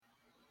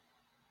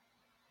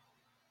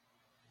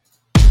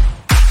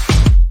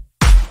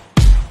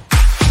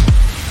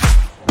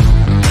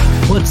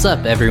What's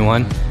up,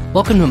 everyone?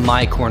 Welcome to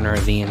my corner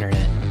of the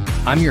internet.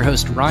 I'm your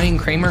host, Ryan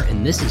Kramer,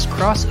 and this is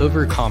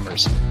Crossover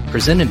Commerce,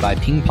 presented by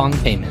Ping Pong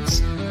Payments,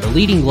 the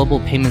leading global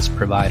payments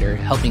provider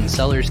helping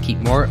sellers keep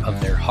more of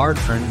their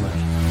hard-earned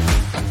money.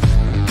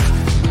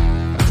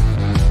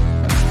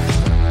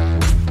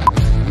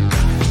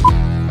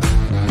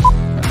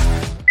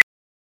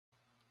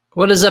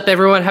 What is up,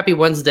 everyone? Happy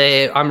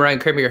Wednesday. I'm Ryan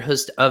Kramer, your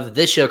host of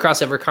this show,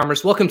 Crossover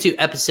Commerce. Welcome to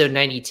episode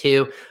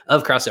 92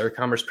 of Crossover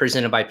Commerce,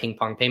 presented by Ping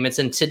Pong Payments.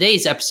 In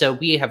today's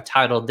episode, we have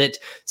titled it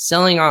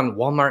Selling on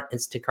Walmart,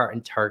 Instacart,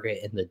 and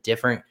Target, and the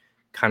different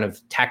kind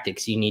of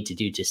tactics you need to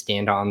do to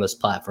stand on this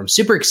platform.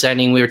 Super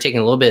exciting. We were taking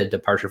a little bit of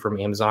departure from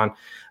Amazon,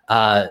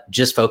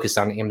 just focused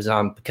on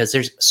Amazon because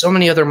there's so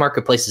many other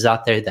marketplaces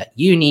out there that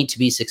you need to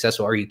be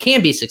successful, or you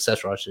can be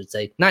successful, I should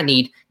say, not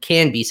need,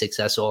 can be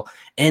successful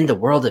in the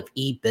world of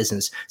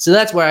e-business. So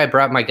that's why I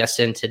brought my guest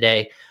in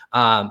today.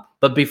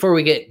 But before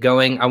we get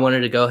going, I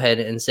wanted to go ahead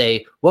and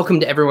say welcome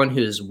to everyone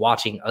who is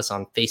watching us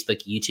on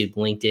Facebook, YouTube,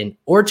 LinkedIn,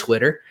 or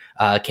Twitter.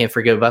 Can't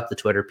forget about the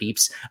Twitter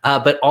peeps.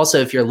 But also,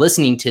 if you're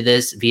listening to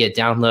this via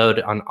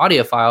download on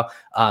audio file,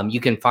 you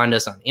can find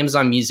us on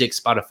Amazon Music,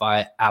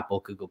 Spotify,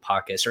 Apple, Google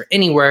Podcasts, or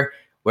anywhere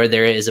where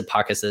there is a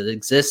podcast that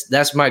exists.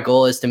 That's my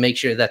goal, is to make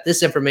sure that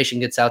this information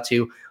gets out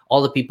to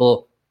all the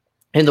people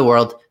in the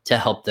world to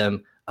help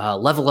them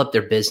level up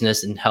their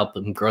business and help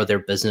them grow their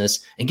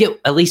business and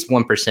get at least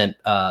 1%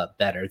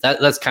 better.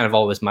 That's kind of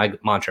always my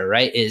mantra,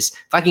 right? Is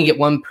if I can get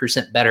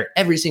 1% better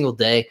every single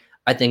day,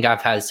 I think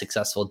I've had a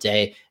successful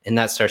day, and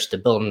that starts to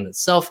build in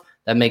itself.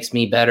 That makes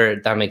me better.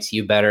 That makes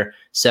you better.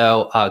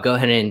 So go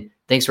ahead and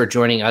thanks for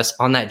joining us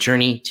on that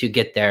journey to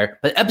get there.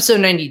 But episode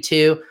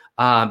 92,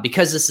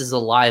 because this is a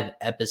live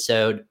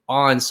episode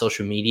on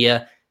social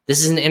media,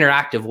 this is an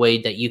interactive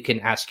way that you can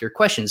ask your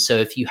questions. So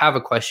if you have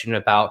a question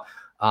about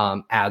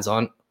ads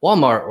on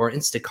Walmart or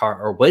Instacart,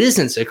 or what is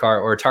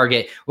Instacart or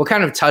Target, we'll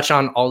kind of touch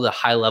on all the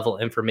high level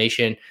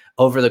information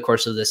over the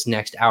course of this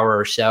next hour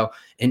or so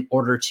in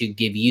order to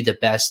give you the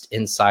best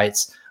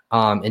insights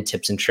and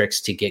tips and tricks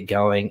to get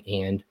going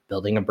and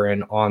building a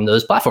brand on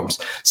those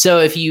platforms. So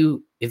if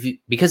you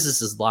because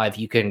this is live,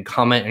 you can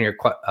comment on your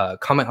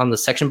comment on the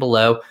section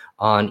below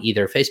on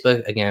either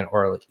Facebook again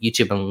or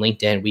YouTube and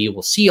LinkedIn. We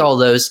will see all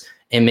those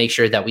and make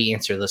sure that we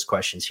answer those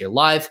questions here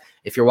live.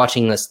 If you're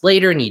watching this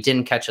later and you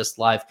didn't catch us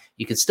live,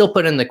 you can still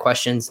put in the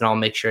questions, and I'll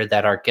make sure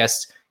that our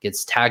guest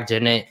gets tagged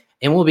in it,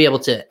 and we'll be able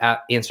to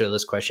answer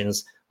those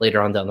questions later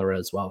on down the road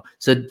as well.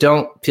 So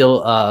don't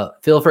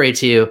feel free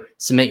to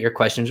submit your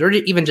questions, or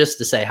even just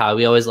to say hi.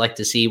 We always like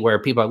to see where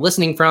people are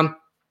listening from,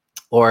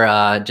 or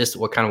just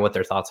what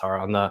their thoughts are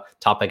on the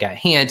topic at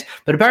hand.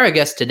 But about our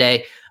guest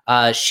today,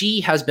 she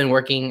has been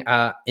working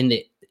in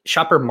the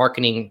shopper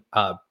marketing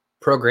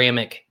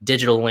programmatic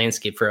digital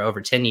landscape for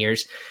over 10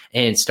 years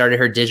and started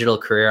her digital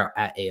career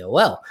at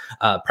AOL.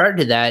 Prior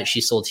to that, she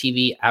sold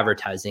TV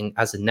advertising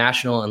as a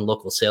national and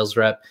local sales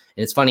rep.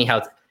 And it's funny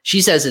how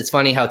she says it's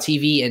funny how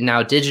TV and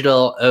now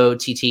digital,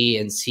 OTT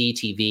and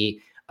CTV,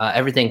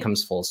 everything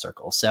comes full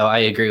circle. So I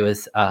agree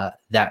with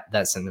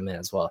that sentiment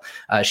as well.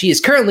 She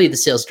is currently the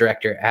sales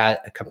director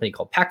at a company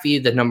called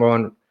PackView, the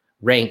 #1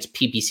 ranked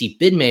PPC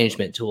bid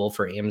management tool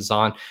for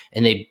Amazon.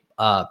 And they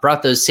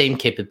brought those same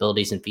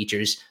capabilities and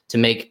features to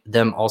make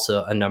them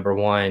also a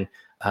 #1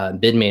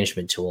 bid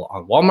management tool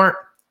on Walmart,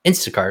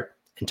 Instacart,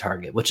 and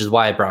Target, which is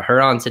why I brought her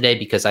on today,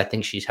 because I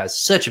think she has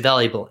such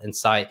valuable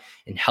insight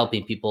in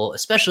helping people,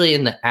 especially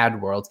in the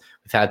ad world.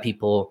 We've had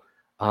people,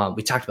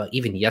 we talked about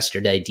even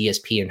yesterday,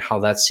 DSP, and how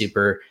that's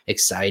super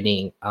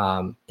exciting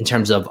in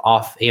terms of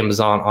off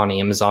Amazon, on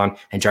Amazon,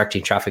 and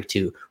directing traffic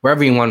to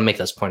wherever you want to make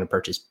this point of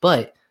purchase.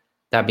 But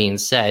that being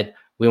said,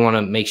 we want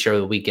to make sure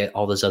that we get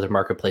all those other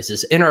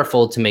marketplaces in our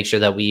fold to make sure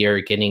that we are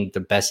getting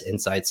the best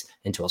insights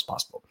into as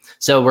possible.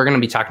 So we're going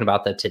to be talking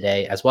about that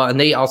today as well. And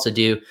they also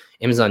do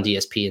Amazon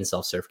DSP and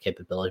self-serve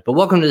capability. But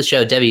welcome to the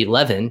show, Debbie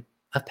Levin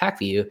of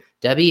PackView.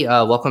 Debbie,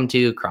 welcome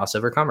to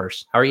Crossover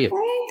Commerce. How are you?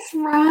 Thanks,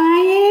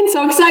 Ryan.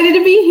 So excited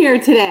to be here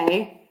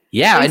today.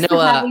 Yeah, Thanks I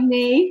know. For having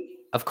me.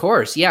 Of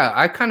course. Yeah,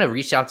 I kind of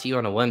reached out to you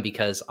on a whim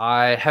because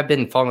I have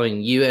been following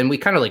you, and we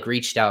kind of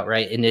reached out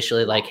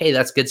initially, hey,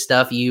 that's good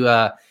stuff.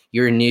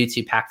 You're new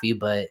to PackView,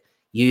 but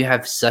you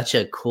have such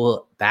a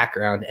cool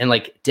background and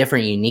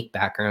different, unique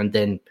background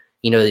than,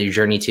 your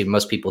journey to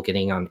most people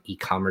getting on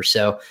e-commerce.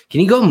 So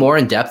can you go more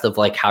in depth of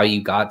how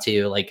you got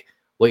to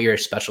what your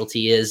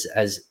specialty is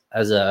as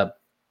a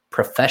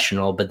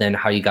professional, but then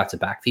how you got to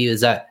PackView?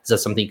 Is that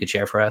something you could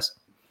share for us?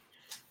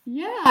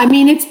 Yeah, I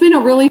mean, it's been a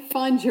really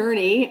fun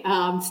journey,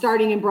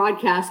 starting in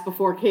broadcast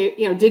before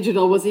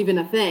digital was even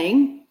a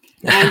thing.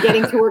 And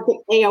getting to work at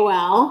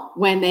AOL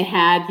when they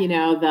had,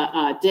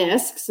 the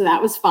disc. So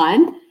that was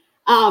fun.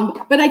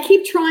 But I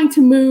keep trying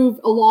to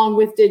move along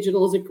with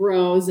digital as it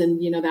grows.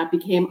 And, that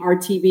became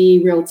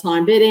RTV,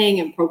 real-time bidding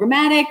and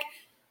programmatic.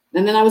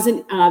 And then I was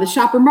in the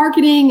shopper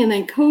marketing, and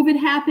then COVID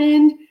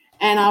happened.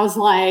 And I was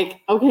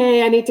like,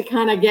 okay, I need to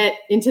kind of get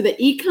into the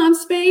e-com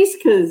space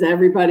because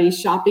everybody's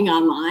shopping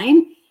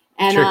online.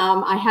 And sure.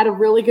 I had a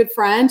really good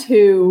friend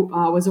who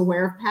was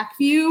aware of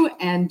PackView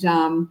and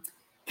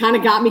kind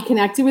of got me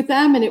connected with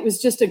them. And it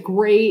was just a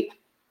great,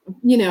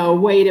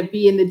 way to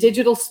be in the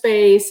digital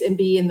space and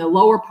be in the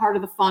lower part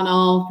of the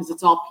funnel, because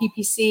it's all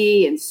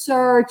PPC and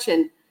search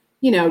and,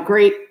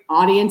 great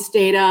audience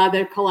data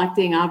they're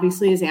collecting,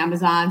 obviously, is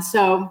Amazon.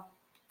 So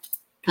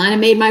kind of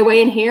made my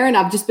way in here, and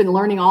I've just been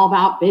learning all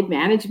about bid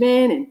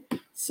management and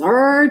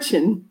search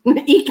and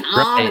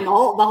e-com and the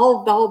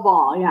whole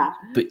ball.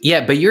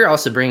 Yeah. But you're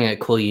also bringing a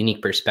cool,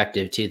 unique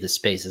perspective to the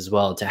space as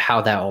well, to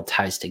how that all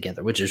ties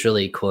together, which is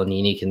really cool and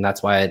unique. And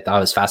that's why I thought it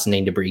was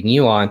fascinating to bring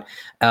you on,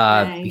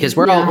 because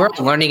we're all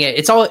learning it.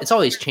 It's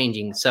always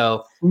changing.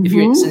 So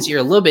since you're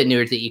a little bit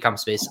newer to the e-com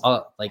space,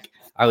 like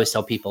I always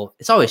tell people,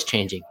 it's always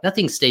changing.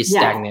 Nothing stays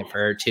stagnant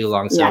for too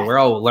long. So we're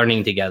all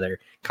learning together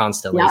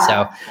constantly.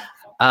 So,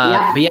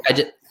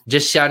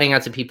 just shouting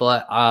out to people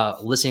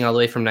listening all the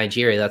way from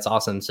Nigeria. That's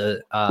awesome. So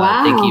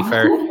thank you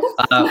for,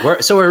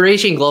 we're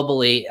reaching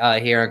globally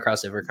here on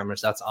Crossover Commerce.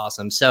 That's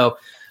awesome. So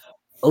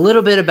a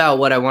little bit about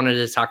what I wanted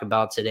to talk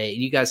about today.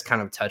 You guys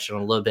kind of touched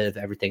on a little bit of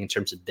everything in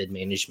terms of bid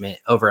management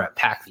over at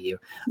PackView.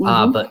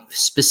 But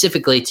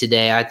specifically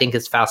today, I think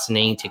it's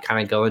fascinating to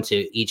kind of go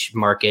into each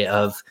market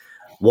of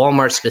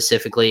Walmart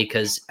specifically,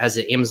 because as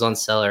an Amazon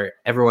seller,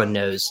 everyone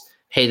knows,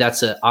 hey,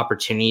 that's an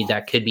opportunity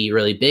that could be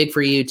really big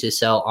for you to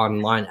sell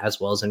online as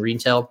well as in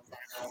retail.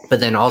 But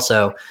then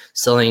also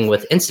selling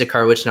with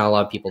Instacart, which not a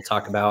lot of people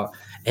talk about,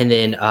 and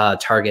then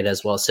Target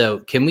as well. So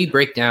can we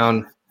break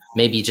down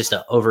maybe just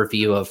an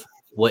overview of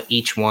what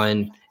each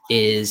one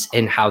is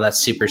and how that's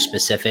super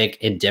specific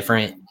and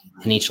different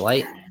in each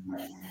light?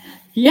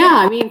 Yeah,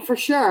 I mean, for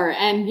sure.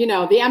 And,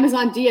 the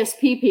Amazon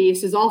DSP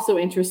piece is also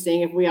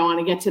interesting. If we want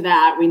to get to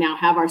that, we now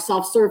have our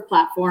self-serve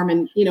platform,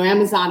 and,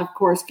 Amazon, of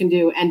course, can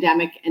do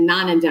endemic and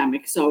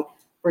non-endemic. So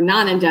for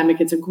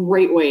non-endemic, it's a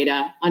great way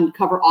to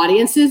uncover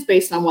audiences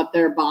based on what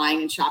they're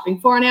buying and shopping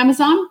for on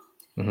Amazon.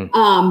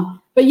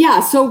 But yeah,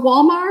 so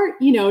Walmart,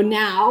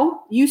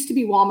 now used to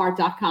be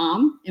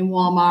Walmart.com and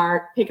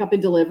Walmart Pickup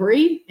and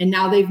Delivery, and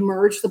now they've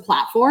merged the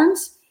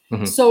platforms.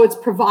 So it's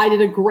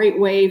provided a great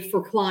way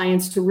for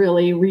clients to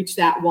really reach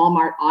that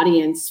Walmart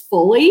audience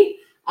fully.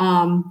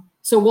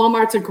 So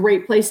Walmart's a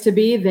great place to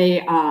be.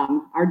 They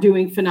are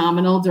doing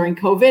phenomenal during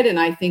COVID, and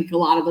I think a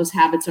lot of those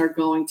habits are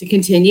going to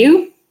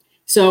continue.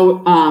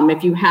 So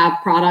if you have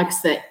products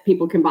that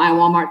people can buy on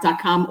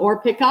Walmart.com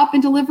or pick up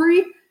and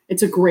delivery,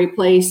 it's a great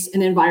place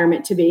and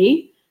environment to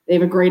be. They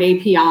have a great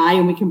API,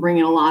 and we can bring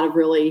in a lot of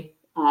really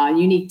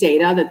unique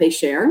data that they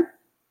share.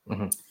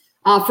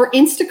 For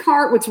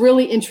Instacart, what's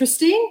really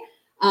interesting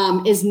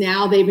is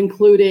now they've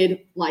included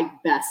like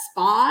Best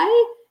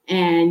Buy,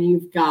 and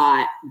you've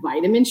got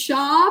Vitamin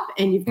Shop,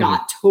 and you've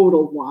got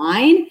Total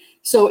Wine.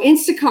 So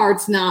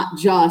Instacart's not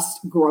just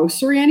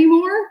grocery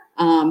anymore.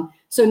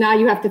 So now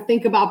you have to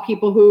think about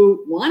people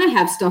who want to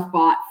have stuff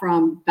bought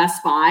from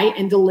Best Buy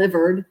and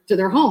delivered to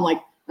their home.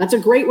 Like, that's a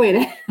great way to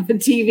have a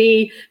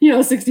TV,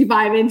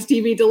 65-inch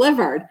TV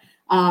delivered.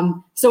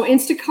 So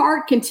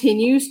Instacart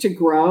continues to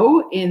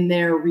grow in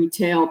their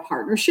retail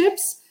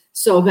partnerships.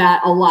 So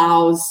that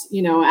allows,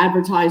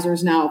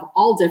 advertisers now of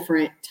all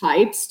different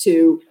types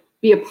to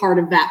be a part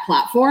of that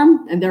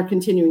platform. And they're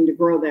continuing to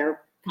grow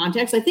their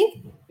contacts. I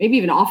think maybe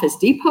even Office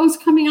Depot's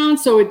coming on.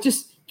 So it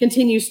just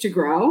continues to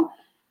grow.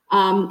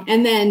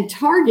 And then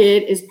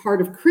Target is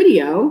part of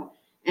Criteo.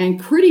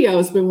 And Criteo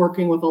has been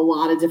working with a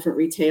lot of different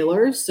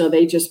retailers. So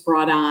they just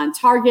brought on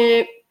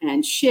Target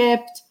and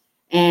Shipt.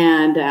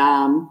 And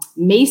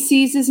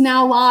Macy's is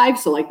now live.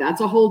 So that's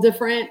a whole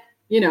different,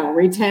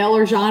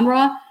 retailer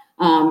genre.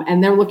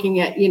 And they're looking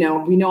at, we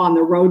know on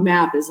the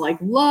roadmap is like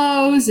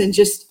Lowe's and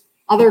just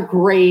other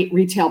great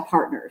retail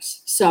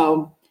partners.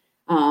 So,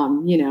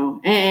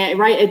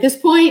 right at this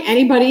point,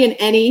 anybody in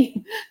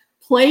any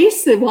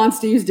place that wants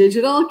to use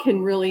digital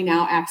can really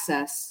now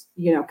access,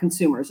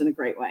 consumers in a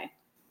great way.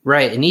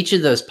 Right. And each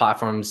of those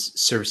platforms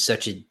serves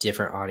such a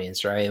different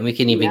audience, right? And we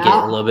can even get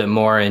a little bit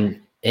more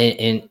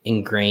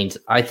ingrained.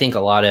 I think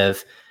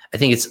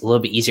it's a little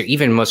bit easier.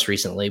 Even most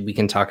recently, we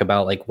can talk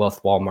about like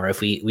with Walmart. If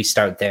we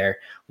start there,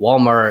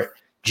 Walmart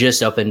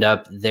just opened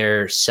up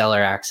their seller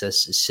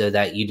access so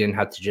that you didn't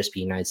have to just be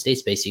United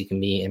States based. You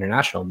can be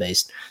international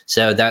based.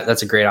 So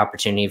that's a great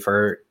opportunity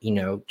for,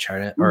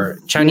 China or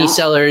Chinese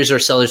sellers or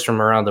sellers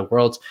from around the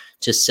world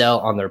to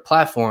sell on their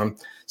platform.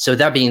 So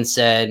that being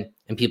said,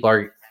 and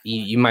people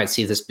you might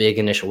see this big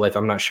initial wave.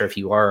 I'm not sure if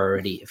you are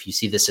already, if you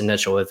see this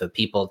initial wave of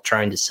people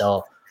trying to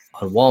sell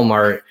on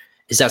Walmart.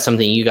 Is that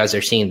something you guys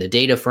are seeing the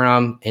data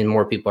from, and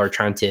more people are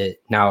trying to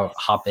now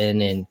hop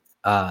in and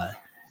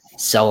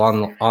sell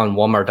on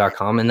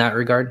Walmart.com in that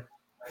regard?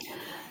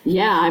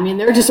 Yeah, I mean,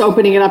 they're just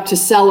opening it up to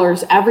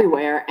sellers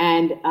everywhere,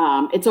 and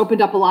it's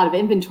opened up a lot of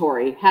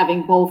inventory,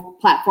 having both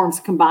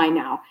platforms combined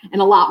now,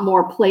 and a lot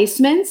more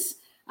placements.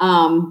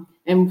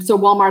 And so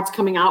Walmart's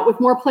coming out with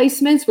more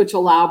placements, which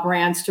allow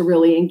brands to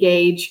really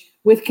engage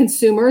with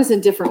consumers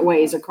in different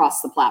ways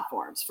across the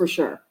platforms, for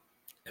sure.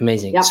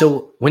 Amazing. Yep.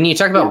 So when you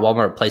talk about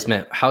Walmart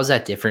placement, how is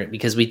that different?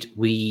 Because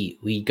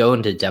we go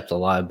into depth a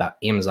lot about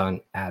Amazon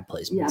ad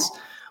placements.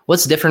 Yeah.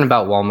 What's different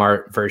about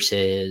Walmart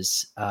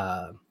versus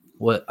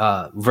what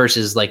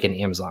versus like an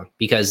Amazon,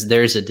 because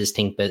there's a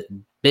distinct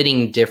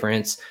bidding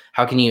difference.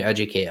 How can you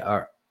educate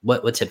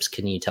what tips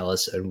can you tell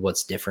us on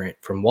what's different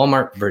from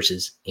Walmart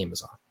versus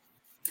Amazon?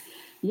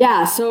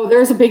 Yeah, so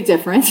there's a big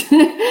difference.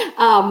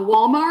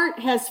 Walmart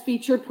has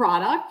featured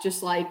product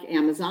just like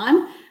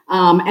Amazon,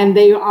 and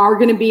they are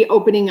going to be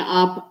opening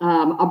up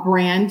a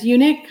brand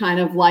unit,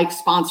 kind of like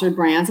sponsored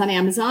brands on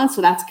Amazon.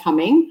 So that's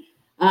coming.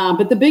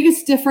 But the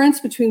biggest difference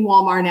between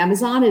Walmart and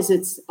Amazon is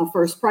it's a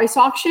first price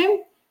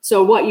auction.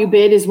 So what you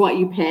bid is what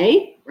you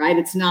pay, right?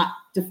 It's not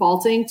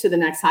defaulting to the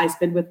next highest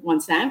bid with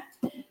 1 cent.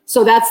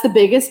 So that's the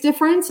biggest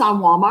difference on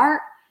Walmart.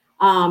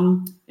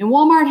 And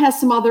Walmart has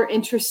some other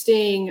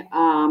interesting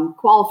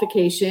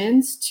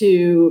qualifications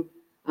to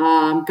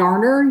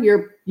garner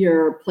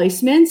your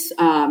placements.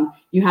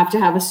 You have to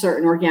have a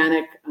certain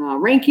organic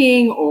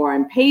ranking or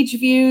on page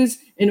views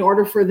in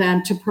order for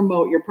them to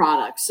promote your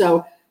product.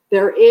 So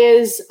there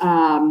is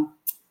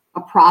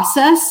a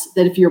process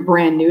that if you're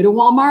brand new to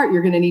Walmart,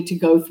 you're going to need to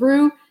go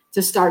through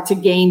to start to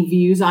gain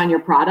views on your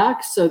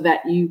product so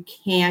that you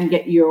can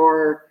get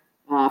your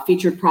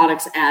featured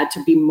products ad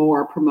to be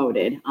more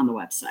promoted on the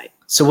website.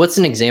 So what's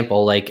an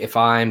example? Like if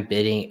I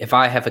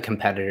have a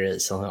competitor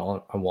that's selling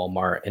on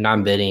Walmart and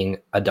I'm bidding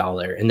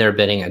 $1 and they're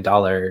bidding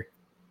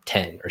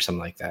 $1.10 or something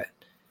like that,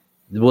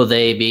 will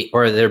they be,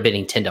 or they're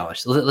bidding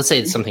 $10? Let's say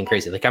it's something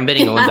crazy. Like I'm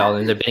bidding $1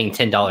 and they're bidding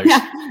 $10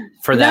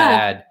 for that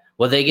ad.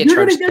 Will they get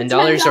charged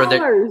 $10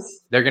 or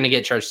they're going to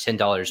get charged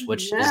 $10,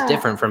 which is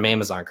different from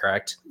Amazon,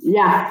 correct?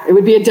 Yeah, it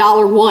would be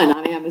 $1.01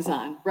 on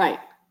Amazon. Right.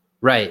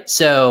 Right.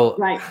 So,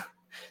 right.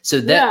 So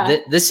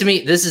this to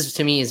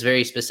me is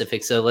very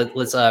specific. So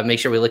let's make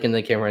sure we look in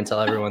the camera and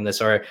tell everyone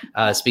this, or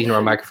speaking to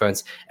our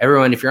microphones.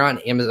 Everyone, if you're on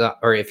Amazon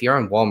or if you're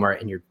on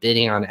Walmart and you're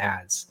bidding on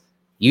ads,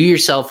 you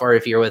yourself, or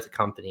if you're with a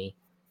company,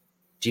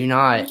 do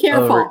not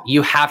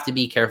you have to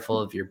be careful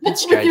of your bid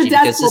strategy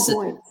because this is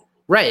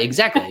right,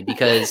 exactly.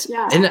 Because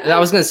and I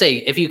was going to say,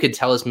 if you could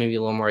tell us maybe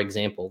a little more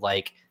example,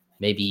 like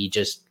maybe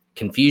just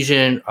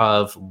confusion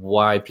of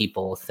why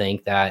people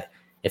think that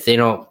if they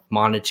don't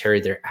monitor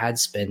their ad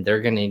spend,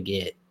 they're going to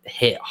get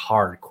hit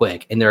hard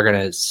quick and they're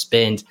going to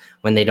spend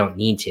when they don't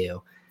need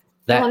to.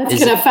 It's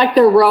going to affect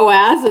their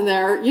ROAS and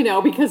their,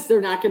 because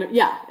they're not going to,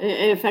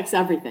 it affects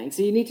everything.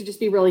 So you need to just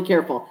be really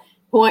careful.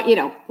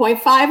 0.50,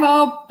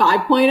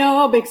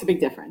 5.0 makes a big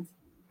difference.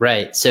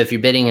 Right. So if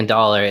you're bidding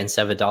 $1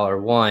 instead of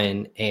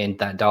 $1.01 and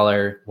that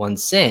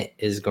 $1.01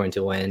 is going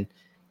to win,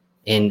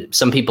 and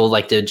some people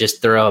like to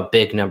just throw out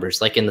big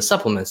numbers, like in the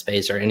supplement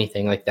space or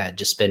anything like that,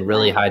 just spend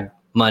really high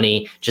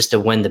money just to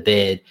win the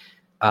bid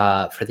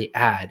for the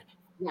ad.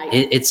 Right.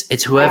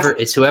 It's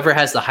whoever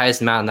has the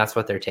highest amount, and that's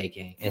what they're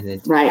taking.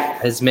 And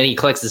as many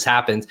clicks as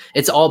happens,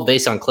 it's all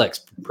based on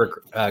clicks,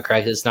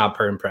 correct? It's not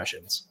per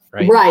impressions,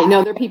 right? Right.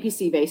 No, they're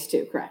PPC based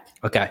too, correct?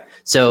 Okay.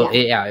 So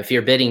if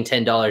you're bidding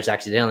 $10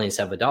 accidentally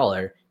instead of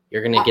 $1,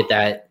 you're going to get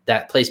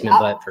that placement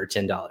but for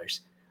 $10.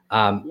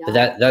 But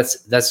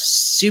that's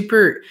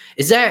super.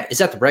 Is that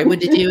the right way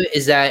to do it?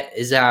 Is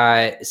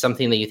that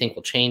something that you think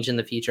will change in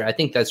the future? I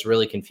think that's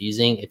really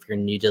confusing if you're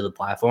new to the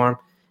platform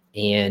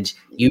and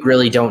you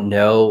really don't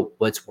know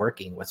what's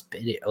working, what's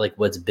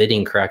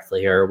bidding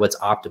correctly or what's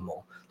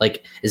optimal.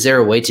 Like, is there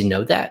a way to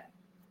know that?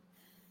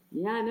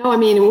 Yeah, no, I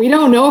mean, we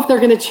don't know if they're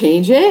going to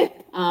change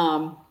it.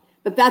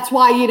 But that's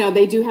why,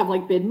 they do have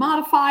like bid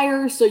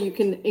modifiers. So you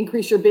can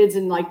increase your bids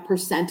in like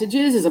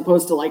percentages as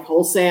opposed to like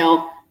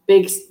wholesale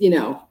big,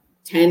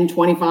 10,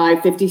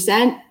 25, 50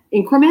 cent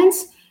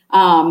increments.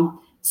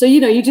 So,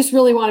 you just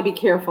really want to be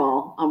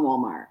careful on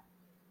Walmart.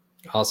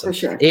 Awesome. For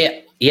sure.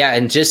 Yeah.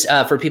 And just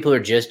for people who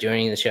are just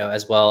joining the show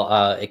as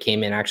well, it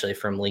came in actually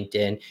from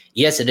LinkedIn.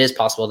 Yes, it is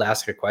possible to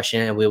ask a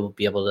question and we will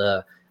be able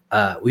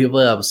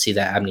to see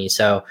that, Abney.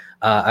 So,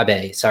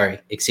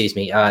 excuse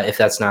me, if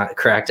that's not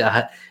correct,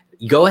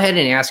 go ahead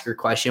and ask your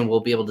question. We'll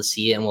be able to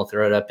see it and we'll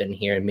throw it up in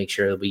here and make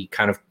sure that we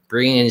kind of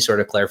bring any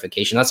sort of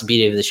clarification. That's the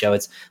beauty of the show.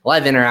 It's a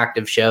live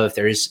interactive show if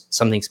there is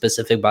something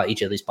specific about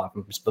each of these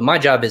platforms. But my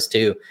job is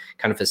to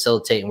kind of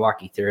facilitate and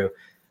walk you through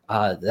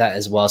that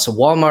as well. So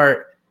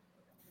Walmart,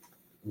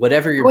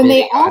 whatever you're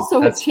they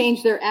also have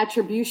changed their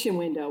attribution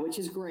window, which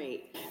is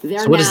great.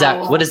 So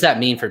what does that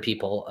mean for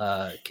people?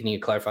 Can you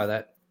clarify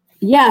that?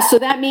 Yeah, so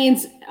that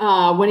means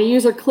when a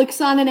user clicks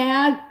on an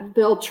ad,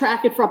 they'll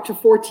track it for up to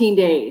 14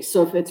 days.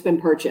 So if it's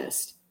been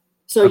purchased.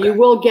 So you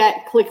will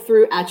get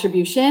click-through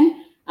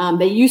attribution.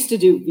 They used to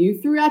do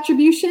view-through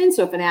attribution.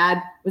 So if an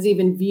ad was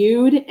even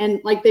viewed and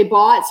like they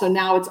bought, so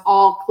now it's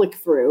all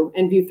click-through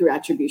and view-through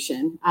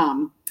attribution.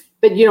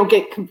 But you don't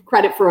get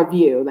credit for a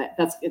view.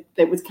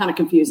 That was kind of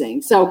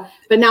confusing. So,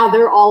 but now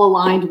they're all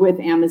aligned with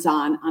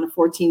Amazon on a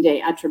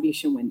 14-day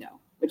attribution window.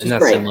 Which and is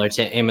that's great. Similar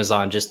to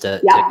Amazon, just to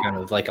kind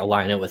of like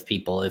align it with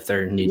people if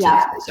they're new to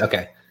the space.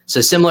 Okay. So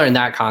similar in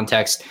that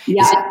context.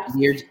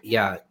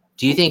 Yeah.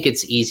 Do you think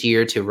it's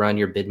easier to run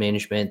your bid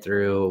management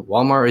through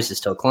Walmart, or is it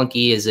still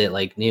clunky? Is it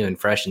like new and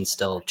fresh and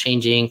still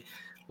changing?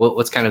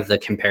 What's kind of the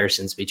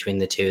comparisons between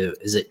the two?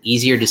 Is it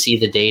easier to see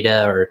the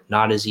data or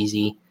not as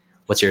easy?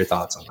 What's your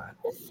thoughts on that?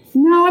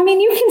 No, I mean,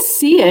 you can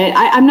see it.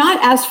 I'm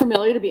not as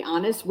familiar, to be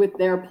honest, with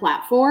their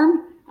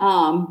platform,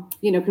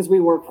 because we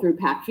work through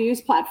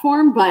PacFue's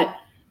platform. But,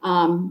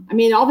 I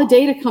mean, all the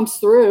data comes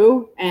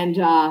through,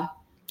 and I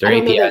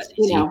don't know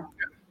that,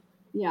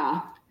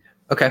 yeah.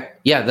 Okay.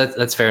 Yeah,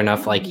 that's fair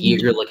enough. Like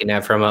you're looking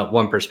at from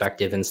one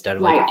perspective instead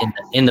of like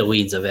in the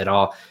weeds of it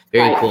all.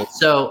 Very cool.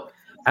 So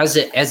as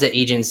an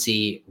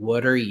agency,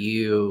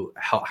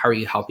 how are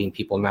you helping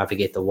people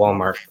navigate the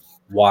Walmart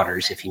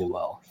waters, if you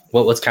will?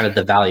 What's kind of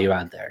the value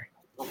add there?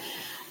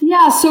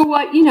 Yeah. So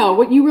what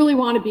you really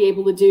want to be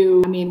able to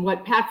do, I mean,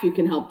 what PacFue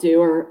can help do,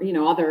 or,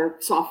 other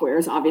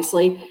softwares,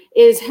 obviously,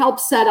 is help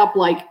set up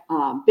like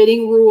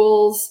bidding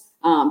rules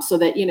so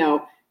that,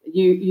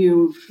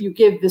 you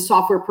give the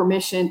software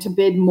permission to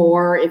bid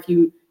more if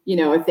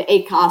if the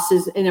ACOS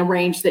is in a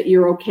range that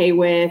you're okay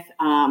with,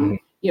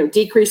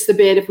 decrease the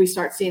bid if we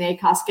start seeing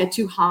ACOS get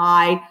too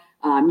high.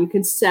 You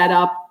can set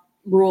up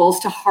rules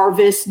to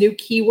harvest new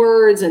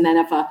keywords, and then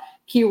if a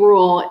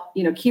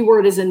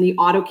keyword is in the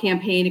auto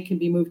campaign, it can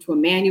be moved to a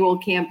manual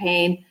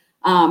campaign.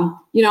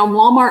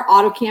 Walmart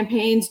auto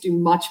campaigns do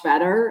much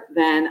better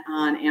than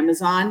on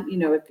Amazon,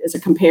 as a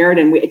compared,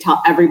 and we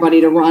tell everybody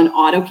to run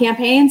auto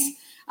campaigns.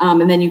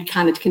 And then you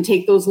kind of can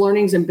take those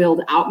learnings and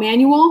build out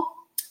manual.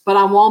 But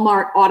on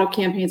Walmart, auto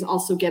campaigns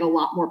also get a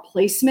lot more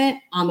placement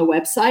on the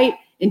website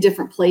in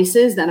different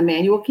places than a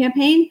manual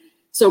campaign.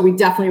 So we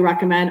definitely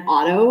recommend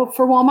auto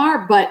for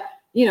Walmart. But,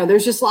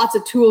 there's just lots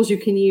of tools you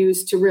can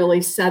use to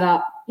really set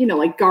up,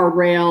 like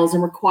guardrails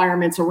and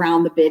requirements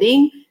around the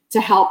bidding to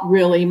help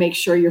really make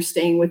sure you're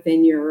staying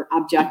within your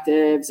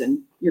objectives and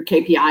your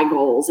KPI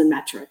goals and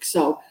metrics.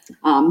 So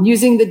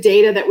using the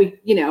data that we,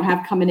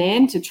 have coming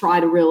in to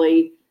try to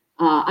really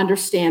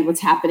understand what's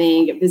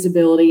happening, get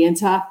visibility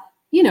into,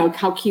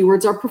 how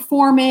keywords are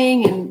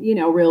performing, and,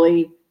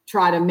 really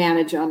try to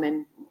manage them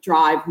and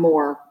drive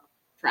more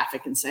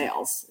traffic and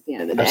sales at the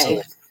end of the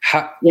day.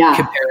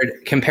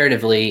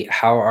 Comparatively,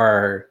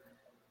 how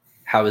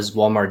is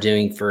Walmart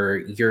doing for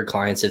your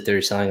clients if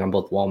they're selling on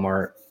both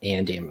Walmart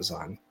and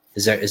Amazon?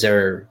 Is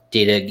there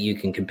data you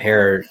can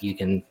compare, you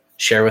can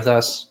share with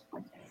us?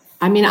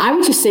 I mean, I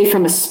would just say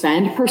from a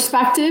spend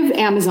perspective,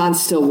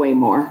 Amazon's still way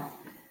more.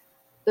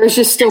 There's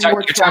just still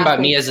more. You're talking about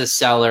me as a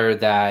seller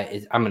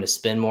I'm going to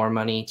spend more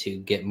money to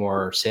get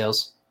more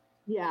sales?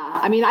 Yeah.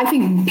 I mean, I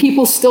think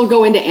people still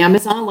go into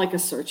Amazon like a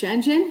search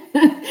engine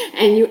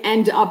and you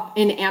end up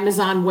in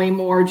Amazon way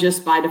more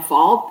just by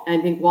default. I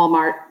think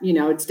Walmart,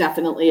 it's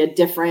definitely a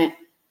different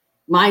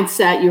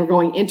mindset. You're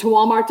going into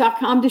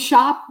walmart.com to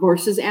shop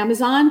versus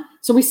Amazon.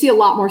 So we see a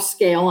lot more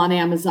scale on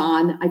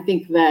Amazon. I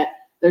think that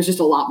there's just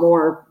a lot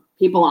more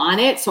people on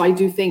it. So I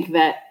do think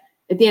that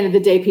at the end of the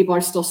day, people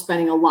are still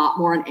spending a lot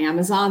more on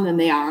Amazon than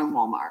they are on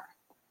Walmart.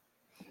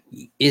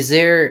 Is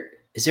there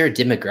a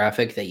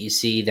demographic that you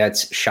see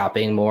that's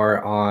shopping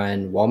more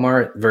on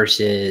Walmart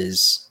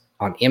versus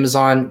on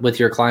Amazon with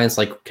your clients,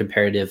 like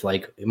comparative,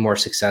 like more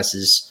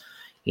successes,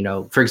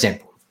 for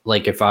example,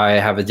 like if I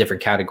have a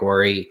different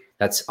category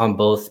that's on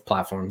both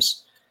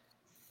platforms,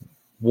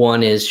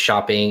 one is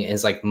shopping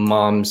is like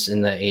moms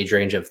in the age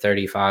range of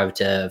 35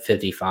 to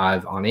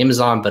 55 on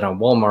Amazon, but on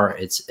Walmart,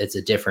 it's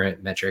a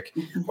different metric.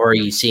 Or are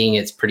you seeing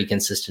it's pretty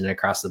consistent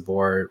across the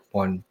board,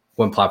 one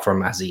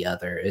platform as the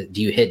other?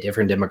 Do you hit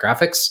different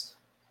demographics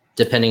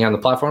depending on the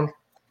platform?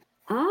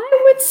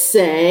 I would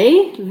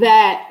say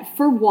that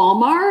for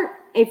Walmart,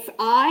 if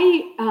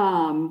I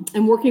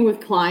am working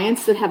with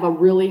clients that have a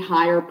really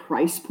higher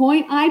price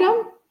point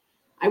item,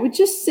 I would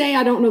just say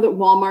I don't know that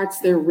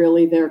Walmart's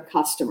really their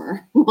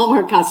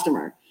Walmart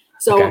customer.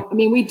 So, okay. I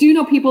mean, we do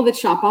know people that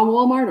shop on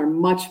Walmart are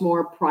much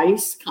more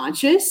price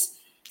conscious.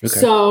 Okay.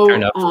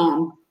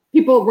 So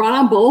people run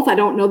on both. I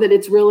don't know that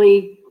it's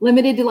really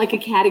limited to like a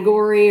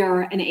category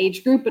or an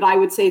age group, but I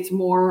would say it's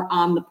more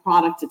on the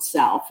product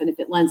itself. And if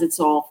it lends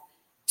itself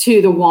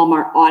to the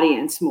Walmart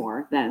audience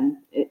more than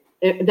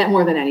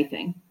more than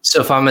anything.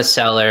 So if I'm a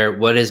seller,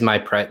 what is my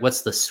price?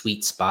 What's the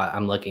sweet spot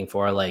I'm looking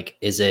for? Like,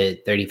 is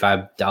it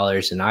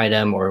 $35 an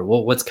item, or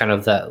what's kind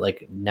of the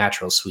like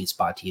natural sweet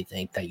spot do you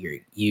think that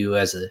you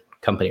as a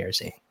company are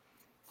seeing?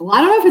 Well,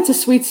 I don't know if it's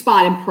a sweet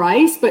spot in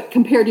price, but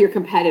compared to your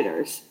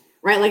competitors,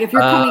 right? Like if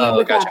you're coming in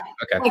with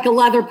like a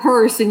leather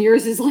purse and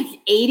yours is like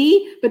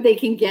 80, but they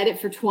can get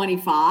it for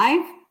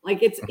 25.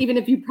 Like it's even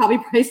if you probably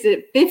priced it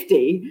at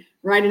 50,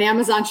 right? An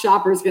Amazon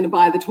shopper is going to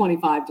buy the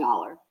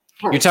 $25.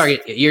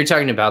 You're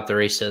talking about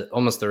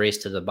almost the race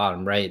to the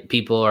bottom, right?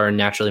 People are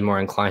naturally more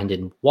inclined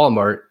in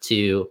Walmart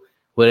to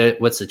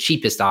what's the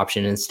cheapest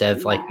option instead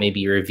of like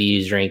maybe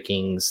reviews,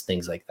 rankings,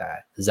 things like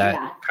that. Is that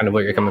kind of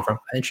where you're coming from?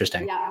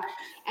 Interesting. Yeah.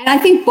 And I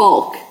think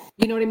bulk,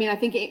 you know what I mean? I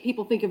think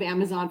people think of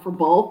Amazon for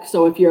bulk.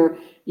 So if you're,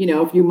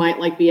 if you might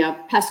like be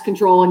a pest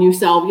control and you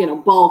sell,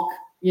 bulk,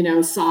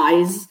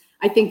 size,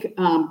 I think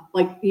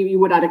like you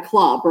would at a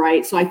club,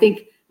 right? So I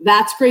think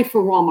that's great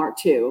for Walmart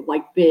too,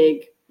 like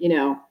big,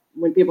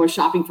 when people are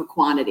shopping for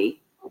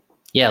quantity.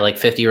 Yeah, like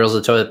 50 rolls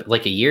of toilet,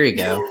 like a year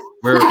ago,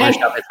 we're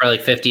shopping for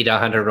like 50 to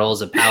 100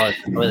 rolls of pallets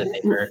of toilet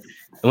paper.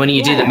 And when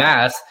you do the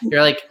math,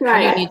 you're like, how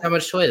do you need that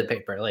much toilet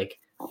paper? Like,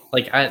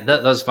 Like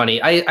that was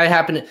funny. I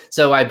happen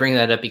so I bring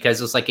that up because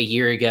it was like a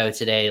year ago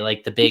today,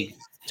 like the big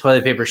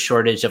toilet paper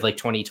shortage of like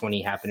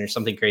 2020 happened or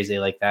something crazy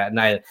like that. And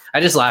I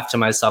just laughed to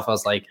myself. I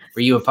was like,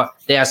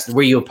 they asked,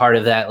 were you a part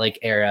of that like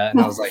era? And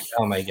I was like,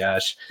 oh my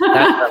gosh,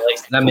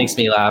 that makes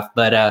me laugh.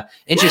 But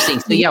interesting.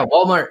 So yeah,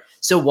 Walmart.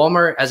 So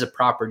Walmart as a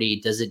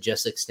property, does it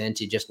just extend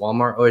to just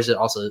Walmart, or is it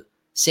also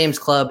Sam's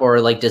Club, or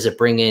like does it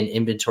bring in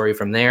inventory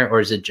from there, or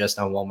is it just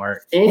on Walmart?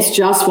 It's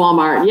just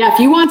Walmart. Yeah, if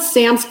you want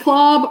Sam's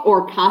Club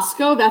or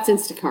Costco, that's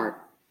Instacart.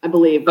 I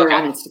believe they're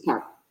on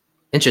Instacart.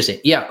 Interesting.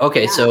 Yeah.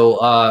 Okay. Yeah.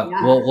 So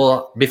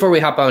we'll before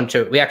we hop on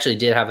to, we actually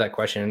did have that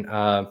question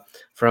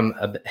from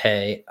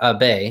Bay.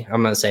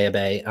 I'm gonna say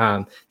Bay.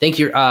 Thank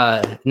you.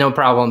 No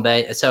problem,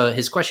 Bay. So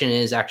his question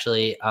is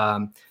actually,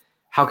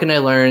 how can I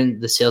learn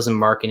the sales and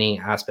marketing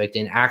aspect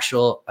in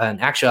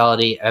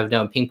actuality? I've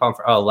known ping pong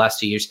for the last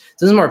 2 years.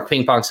 This is more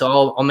ping pong,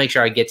 so I'll make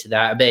sure I get to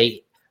that.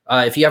 Bay,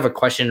 if you have a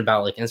question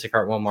about like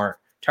Instacart, Walmart,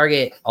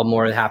 Target, I'm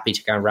more than happy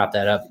to kind of wrap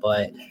that up.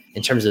 But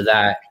in terms of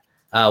that,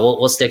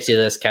 we'll stick to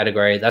this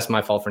category. That's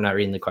my fault for not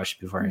reading the question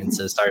beforehand.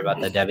 So sorry about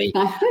that, Debbie.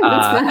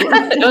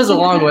 It was a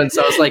long one,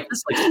 so I was like,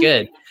 this looks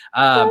good.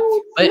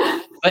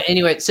 But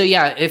anyway, so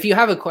yeah, if you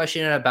have a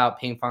question about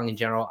ping pong in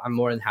general, I'm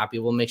more than happy.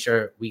 We'll make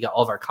sure we got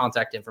all of our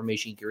contact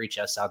information. You can reach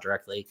us out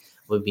directly.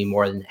 We'll be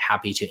more than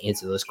happy to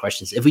answer those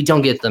questions if we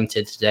don't get them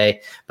to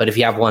today. But if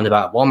you have one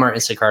about Walmart,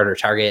 Instacart, or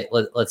Target,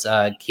 let's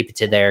keep it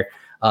to there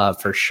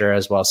for sure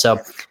as well.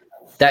 So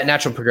that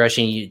natural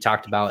progression you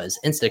talked about is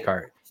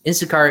Instacart.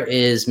 Instacart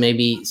is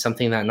maybe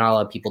something that not a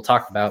lot of people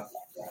talk about.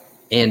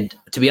 And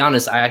to be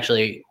honest, I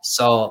actually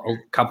saw a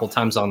couple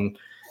times on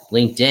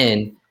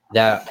LinkedIn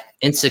that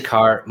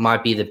Instacart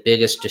might be the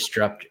biggest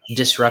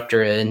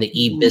disruptor in the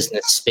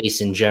e-business space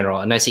in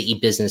general. And I say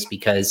e-business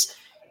because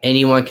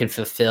anyone can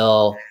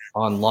fulfill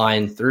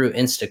online through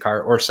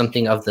Instacart or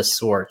something of the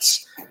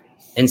sorts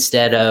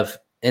instead of,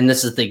 and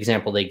this is the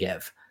example they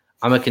give.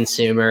 I'm a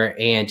consumer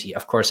and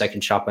of course I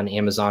can shop on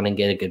Amazon and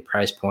get a good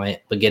price point,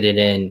 but get it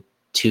in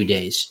 2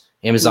 days.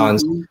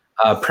 Amazon's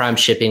prime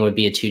shipping would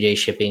be a 2-day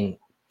shipping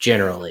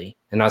generally.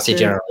 And I'll say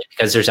generally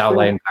because there's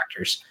outlying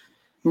factors.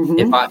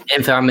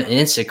 If I'm an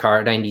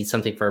Instacart and I need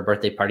something for a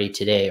birthday party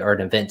today or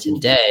an event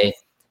today,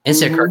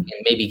 Instacart can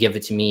maybe give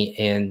it to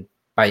me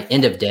by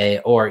end of day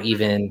or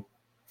even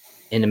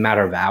in a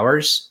matter of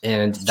hours.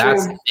 And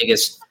that's the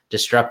biggest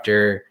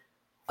disruptor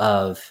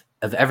of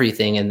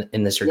everything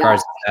in this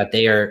regards, that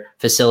they are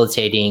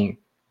facilitating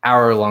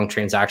hour-long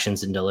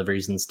transactions and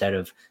deliveries instead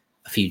of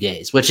a few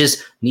days, which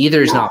is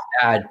neither is not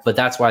bad, but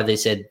that's why they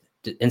said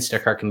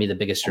Instacart can be the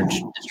biggest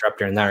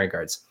disruptor in that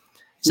regards.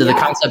 So the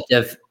concept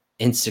of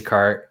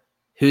Instacart,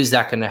 who's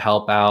that going to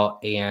help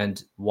out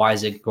and why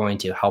is it going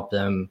to help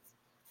them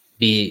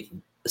be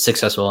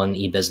successful in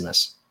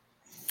e-business?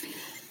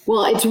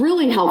 Well, it's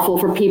really helpful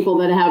for people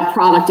that have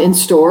product in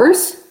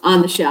stores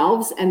on the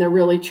shelves and they're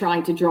really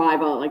trying to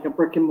drive a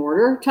brick and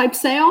mortar type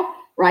sale,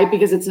 right?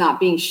 Because it's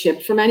not being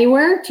shipped from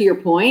anywhere. To your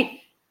point,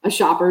 a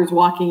shopper is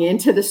walking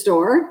into the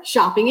store,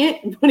 shopping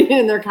it and putting it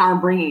in their car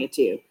and bringing it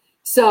to you.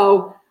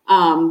 So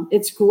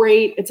it's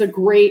great. It's a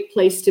great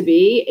place to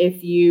be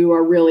if you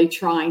are really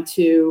trying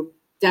to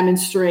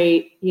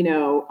demonstrate,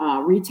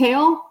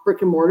 retail,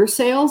 brick and mortar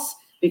sales,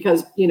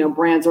 because,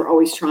 brands are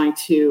always trying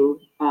to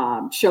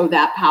show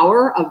that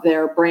power of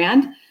their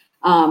brand.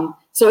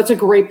 So it's a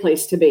great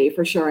place to be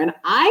for sure. And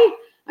I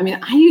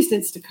used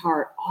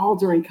Instacart all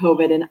during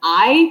COVID and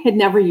I had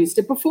never used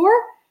it before.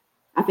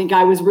 I think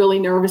I was really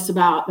nervous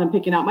about them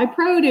picking out my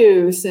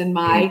produce and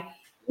my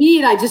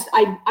meat. I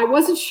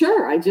wasn't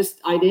sure. I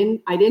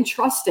didn't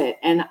trust it.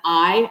 And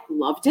I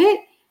loved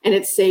it. And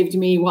it saved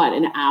me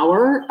an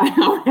hour and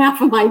a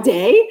half of my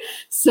day.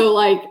 So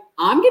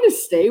I'm going to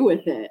stay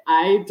with it.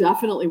 I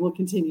definitely will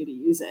continue to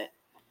use it.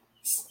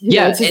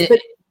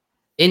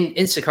 In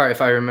Instacart,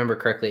 if I remember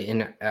correctly,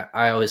 and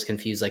I always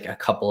confuse a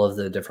couple of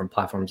the different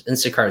platforms.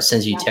 Instacart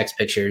sends you text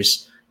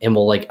pictures and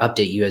will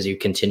update you as you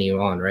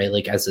continue on,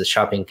 right? As the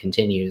shopping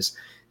continues,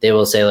 they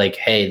will say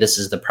hey, this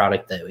is the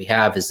product that we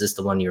have. Is this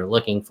the one you're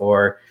looking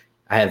for?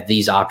 I have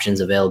these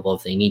options available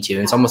if they need to.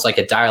 And it's almost like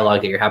a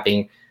dialogue that you're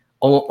having,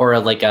 or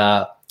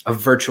a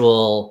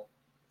virtual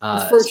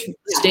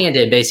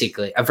stand-in,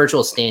 basically a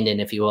virtual stand-in,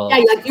 if you will.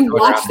 Yeah, you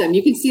watch them.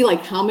 You can see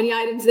how many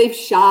items they've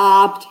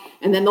shopped,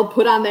 and then they'll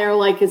put on there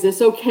is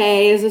this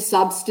okay as a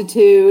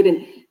substitute?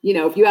 And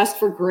if you asked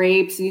for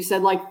grapes and you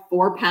said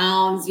 4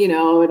 pounds,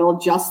 it'll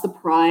adjust the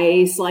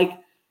price.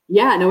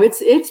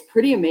 It's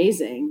pretty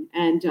amazing,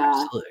 and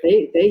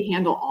they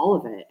handle all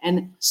of it.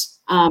 And So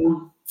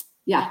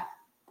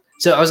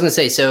I was gonna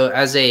say, as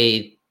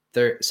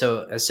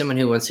someone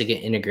who wants to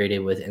get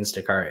integrated with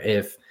Instacart,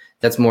 if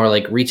that's more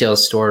retail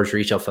stores,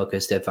 retail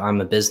focused. If I'm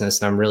a business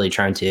and I'm really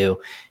trying to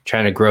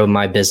grow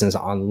my business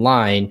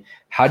online,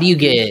 how do you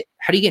get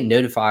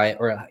notified,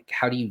 or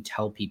how do you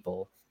tell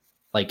people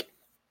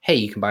hey,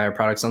 you can buy our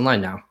products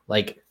online now,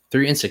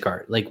 through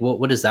Instacart?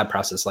 What is that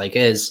process like?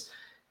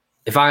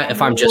 If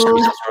I'm just a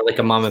retail store,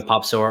 a mom and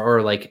pop store, or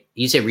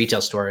you say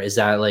retail store, is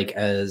that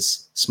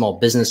as small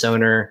business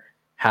owner?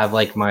 have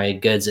like my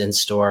goods in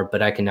store, but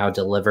I can now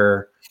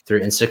deliver through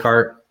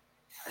Instacart?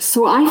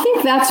 So I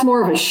think that's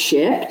more of a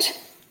Shipt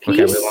piece.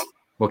 Okay,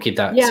 we'll keep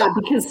that. Yeah,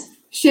 separate. because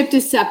Shipt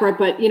is separate,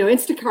 but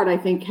Instacart I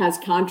think has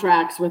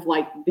contracts with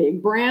like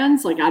big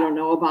brands. Like I don't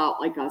know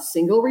about like a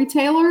single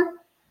retailer,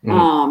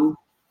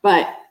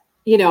 but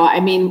I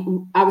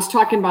mean, I was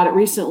talking about it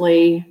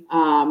recently,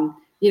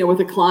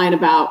 with a client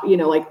about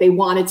like they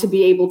wanted to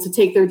be able to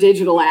take their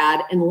digital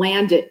ad and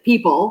land it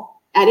people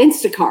at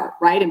Instacart,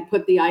 right, and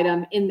put the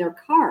item in their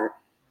cart.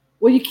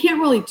 Well, you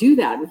can't really do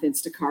that with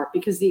Instacart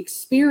because the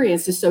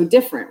experience is so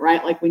different,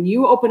 right? Like when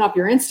you open up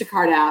your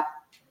Instacart app,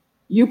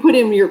 you put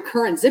in your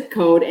current zip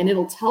code and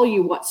it'll tell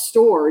you what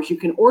stores you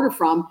can order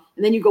from.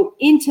 And then you go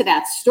into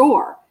that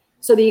store.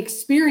 So the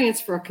experience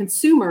for a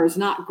consumer is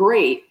not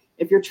great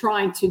if you're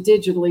trying to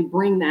digitally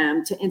bring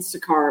them to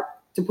Instacart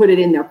to put it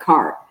in their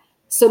cart.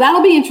 So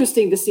that'll be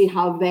interesting to see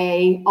how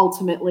they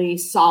ultimately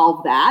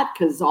solve that,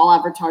 because all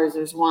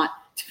advertisers want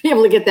to be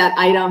able to get that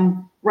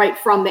item right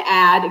from the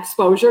ad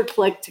exposure,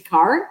 click to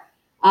cart.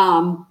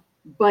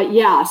 But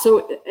yeah,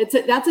 so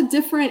that's a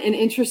different and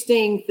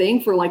interesting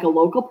thing for like a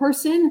local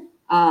person.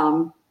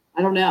 I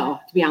don't know,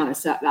 to be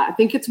honest. I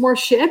think it's more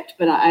Shipt,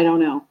 but I don't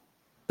know.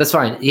 That's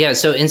fine. Yeah.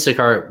 So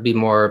Instacart be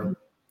more,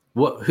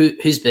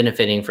 who's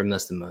benefiting from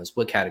this the most?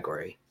 What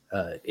category?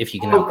 If you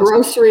can help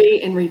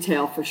grocery and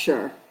retail for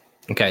sure.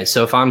 Okay.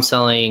 So if I'm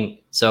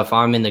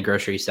in the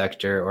grocery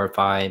sector, or if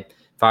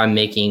I'm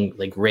making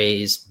like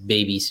Ray's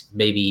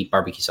baby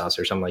barbecue sauce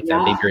or something like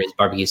that, Baby Ray's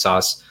barbecue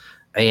sauce,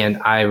 and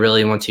I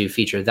really want to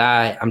feature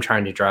that, I'm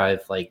trying to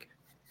drive like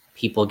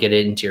people get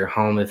it into your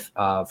home if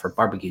for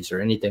barbecues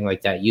or anything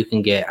like that. You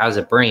can get, as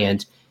a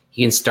brand,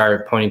 you can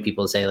start pointing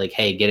people to say like,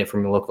 hey, get it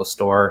from your local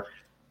store.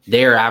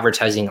 They're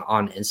advertising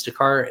on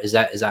Instacart. Is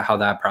that how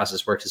that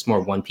process works? It's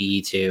more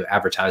 1P to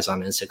advertise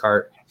on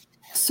Instacart.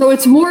 So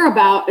it's more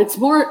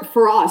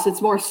for us,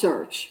 it's more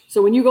search.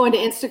 So when you go into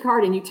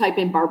Instacart and you type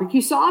in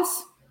barbecue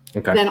sauce,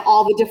 then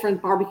all the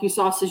different barbecue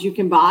sauces you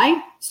can buy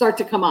start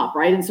to come up,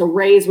 right? And so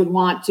Ray's would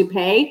want to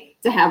pay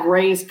to have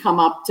Ray's come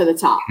up to the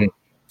top.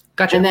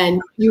 Gotcha. And then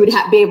you would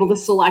be able to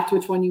select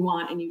which one you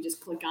want, and you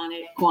just click on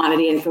it,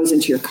 quantity, and it goes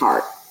into your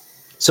cart.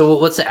 So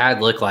what's the ad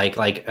look like?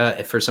 Like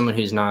for someone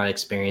who's not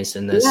experienced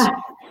in this,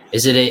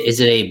 is it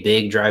a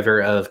big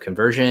driver of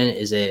conversion?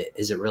 Is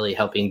it really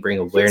helping bring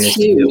awareness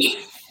to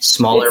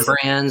smaller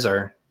brands,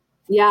 or?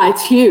 Yeah,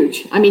 it's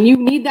huge. I mean, you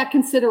need that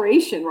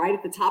consideration right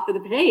at the top of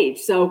the page.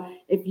 So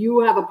if you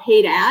have a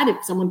paid ad,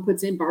 if someone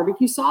puts in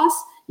barbecue sauce,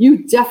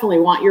 you definitely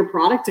want your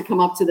product to come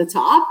up to the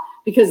top,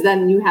 because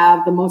then you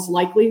have the most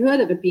likelihood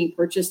of it being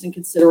purchased in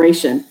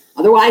consideration.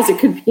 Otherwise, it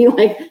could be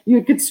like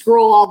you could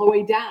scroll all the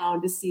way down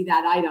to see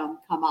that item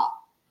come up.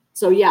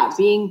 So yeah,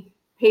 being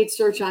paid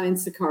search on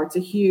Instacart's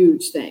a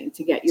huge thing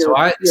to get your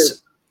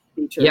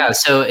feature. Yeah,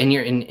 so in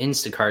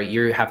Instacart,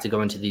 you have to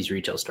go into these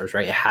retail stores,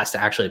 right? It has to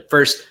actually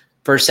first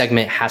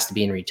segment has to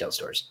be in retail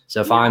stores.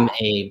 So if I'm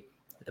a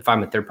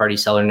third-party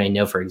seller and I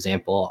know, for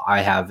example,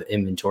 I have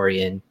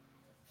inventory in,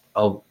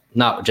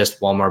 not just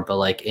Walmart, but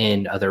like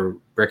in other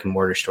brick and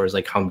mortar stores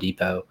like Home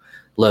Depot,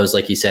 Lowe's,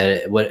 like you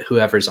said,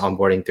 whoever's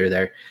onboarding through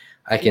there,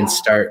 I can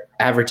start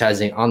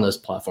advertising on those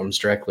platforms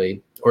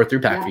directly, or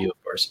through PackView,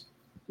 of course.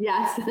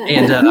 Yes.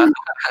 And and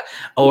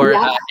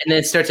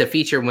then start to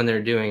feature when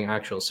they're doing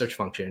actual search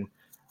function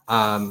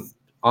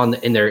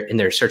in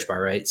their search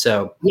bar, right?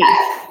 So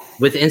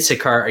with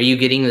Instacart, are you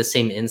getting the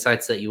same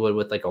insights that you would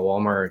with like a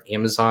Walmart or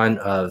Amazon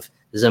of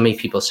so many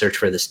people search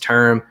for this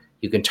term?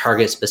 You can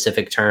target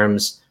specific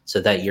terms so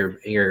that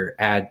your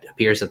ad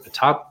appears at the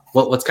top.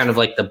 What's kind of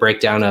like the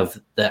breakdown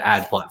of the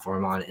ad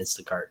platform on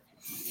Instacart?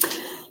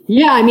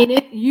 Yeah, I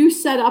mean, you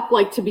set up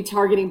like to be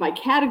targeting by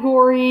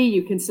category.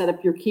 You can set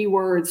up your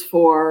keywords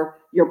for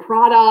your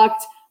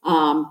product.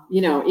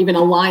 Even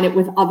align it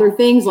with other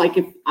things. Like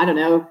if, I don't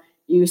know,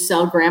 you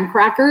sell graham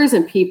crackers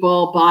and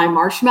people buy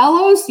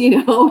marshmallows,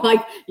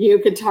 like you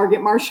could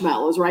target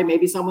marshmallows, right?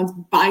 Maybe someone's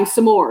buying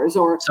s'mores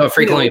or. So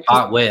frequently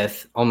bought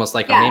with, almost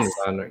like on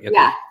Amazon.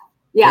 Okay.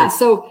 Yeah.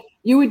 So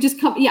you would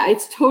just come. Yeah,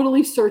 it's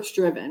totally search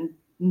driven.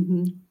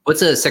 Mm-hmm.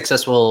 What's a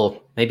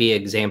successful maybe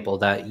example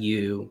that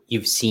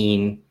you've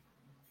seen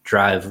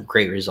drive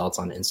great results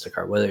on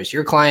Instacart, whether it's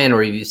your client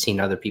or you've seen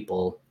other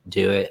people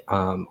do it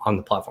on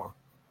the platform?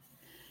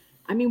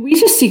 I mean, we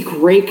just see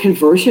great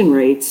conversion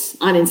rates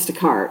on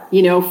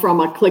Instacart,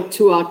 from a click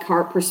to a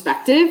cart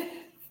perspective.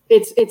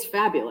 It's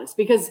fabulous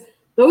because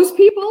those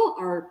people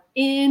are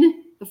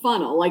in the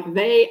funnel. Like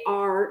they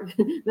are,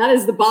 that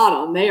is the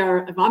bottom. They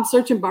are, if I'm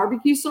searching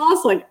barbecue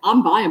sauce, like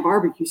I'm buying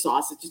barbecue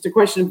sauce. It's just a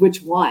question of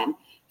which one.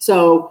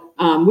 So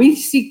we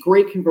see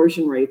great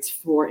conversion rates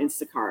for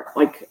Instacart.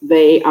 Like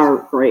they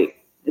are great.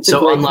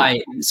 So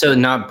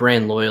not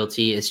brand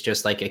loyalty, it's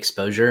just like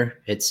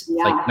exposure. It's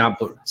like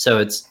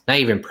it's not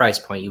even price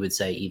point, you would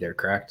say either,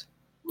 correct?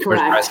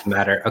 Correct. Or does price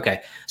matter?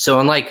 Okay. So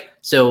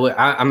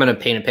I'm going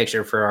to paint a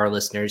picture for our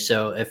listeners.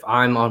 So if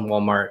I'm on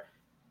Walmart,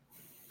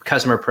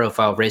 customer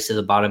profile, race to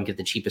the bottom, get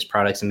the cheapest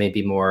products and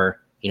maybe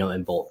more,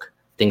 in bulk,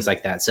 things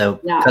like that. So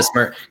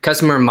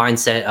customer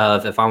mindset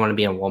of, if I want to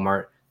be on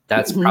Walmart,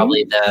 That's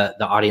probably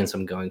the audience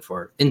I'm going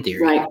for in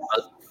theory, right.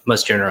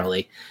 most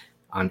generally.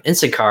 On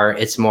Instacart,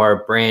 it's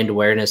more brand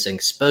awareness and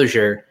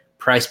exposure.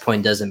 Price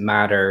point doesn't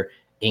matter,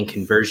 and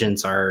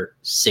conversions are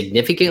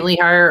significantly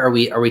higher. Are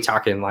we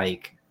talking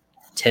like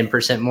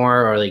 10%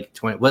 more, or like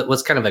 20?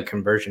 What's kind of a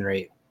conversion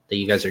rate that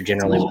you guys are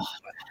generally?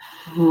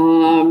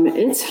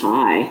 It's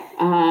high.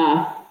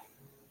 I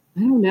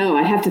don't know.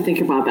 I have to think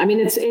about that. I mean,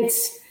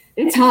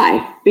 it's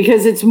high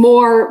because it's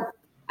more.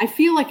 I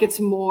feel like it's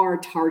more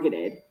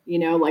targeted. You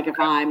know, like if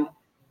I'm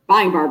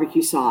buying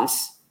barbecue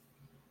sauce.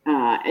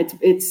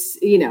 It's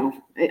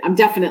I'm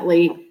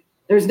definitely,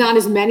 there's not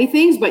as many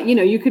things, but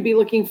you could be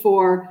looking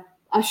for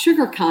a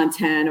sugar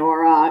content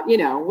or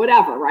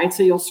whatever, right?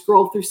 So you'll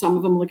scroll through some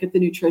of them, look at the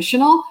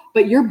nutritional,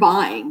 but you're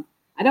buying.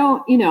 I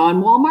don't,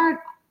 on Walmart,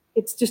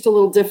 it's just a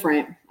little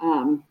different.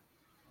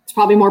 It's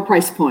probably more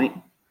price point,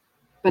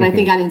 but I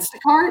think on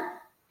Instacart,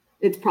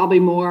 it's probably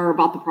more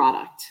about the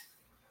product.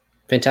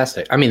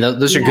 Fantastic. I mean,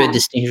 those are good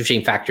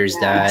distinguishing factors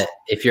that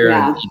if you're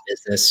a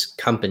business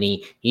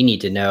company, you need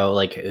to know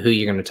like who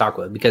you're going to talk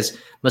with, because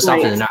most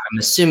often than not, I'm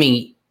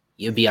assuming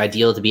it'd be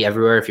ideal to be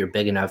everywhere if you're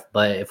big enough.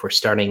 But if we're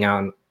starting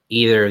on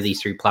either of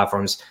these three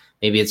platforms,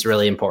 maybe it's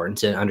really important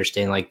to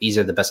understand like these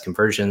are the best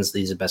conversions,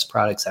 these are the best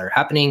products that are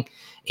happening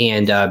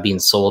and being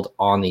sold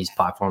on these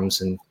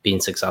platforms and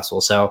being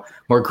successful. So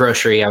more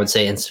grocery, I would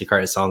say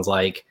Instacart, it sounds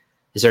like.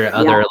 Is there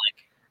other like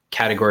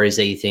categories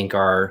that you think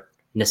are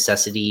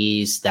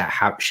necessities that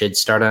should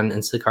start on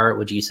Instacart,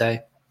 would you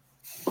say?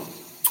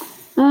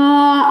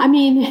 I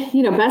mean,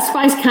 Best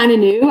Buy's kind of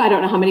new. I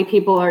don't know how many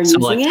people are using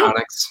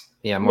electronics.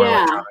 it. Yeah, more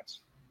electronics.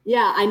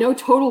 Yeah, I know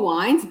Total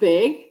Wine's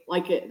big.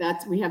 Like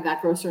we have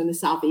that grocer in the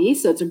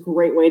Southeast, so it's a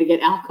great way to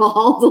get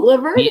alcohol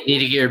delivered. You need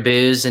to get your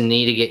booze and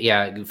need to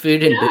get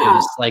food and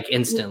booze like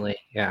instantly.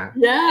 Yeah.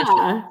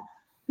 Yeah.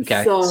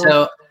 Okay.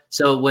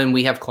 So when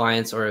we have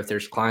clients, or if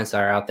there's clients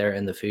that are out there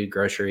in the food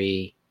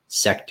grocery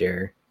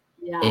sector,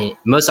 and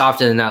most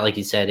often than not, like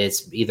you said,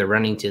 it's either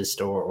running to the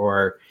store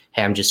or,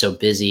 hey, I'm just so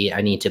busy,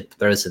 I need to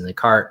throw this in the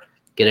cart,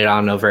 get it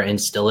on over, and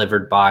it's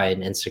delivered by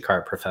an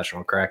Instacart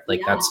professional, correct?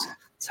 Like that's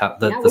how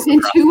within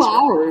 2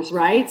 hours,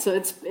 right? So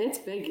it's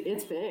big,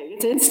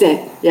 it's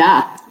instant.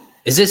 Yeah.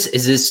 Is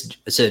this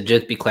so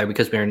just be clear,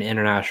 because we're an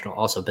international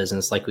also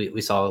business, like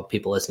we saw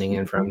people listening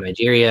in from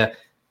Nigeria,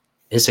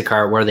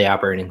 Instacart, where are they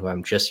operating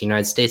from? Just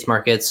United States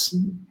markets?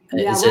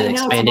 Is it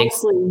expanding?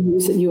 It's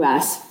mostly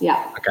US.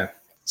 Yeah. Okay.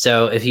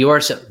 So if you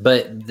are,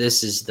 but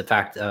this is the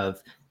fact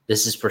of,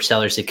 this is for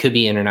sellers. It could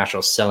be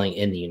international selling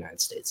in the United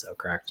States, though,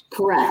 correct?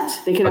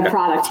 Correct. They can have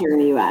product here in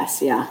the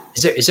US. Yeah.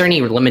 Is there any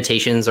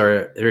limitations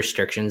or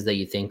restrictions that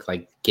you think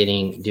like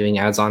doing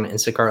ads on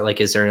Instacart?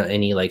 Like, is there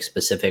any like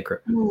specific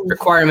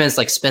requirements,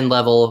 like spend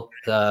level,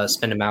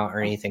 spend amount,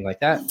 or anything like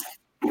that?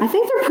 I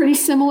think they're pretty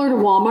similar to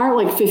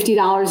Walmart, like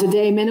 $50 a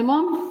day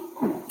minimum.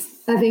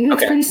 I think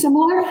that's pretty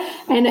similar.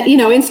 And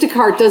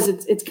Instacart does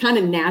it's kind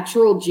of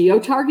natural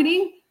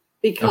geo-targeting.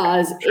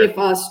 Because if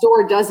a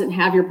store doesn't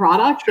have your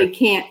product, they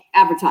can't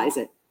advertise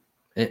it.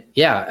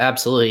 Yeah,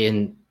 absolutely.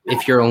 And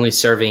if you're only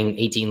serving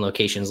 18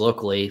 locations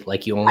locally,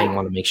 like you only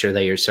want to make sure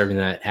that you're serving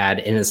that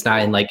ad. And it's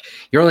not in like,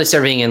 you're only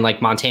serving in like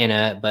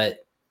Montana,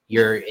 but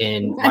you're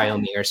in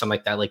Wyoming or something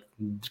like that, like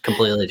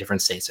completely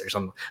different states or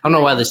something. I don't know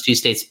why those two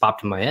states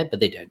popped in my head, but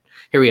they did.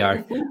 Here we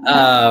are.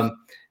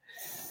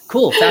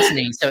 Cool.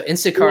 Fascinating. So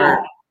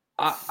Instacart,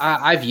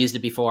 I've used it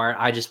before.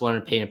 I just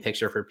wanted to paint a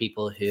picture for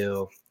people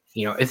who,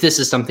 if this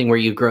is something where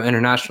you grow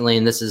internationally,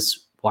 and this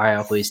is why I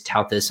always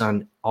tout this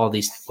on all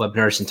these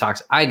webinars and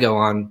talks I go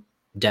on,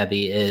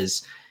 Debbie,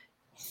 is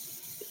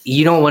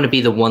you don't want to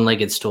be the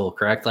one-legged stool,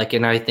 correct? Like,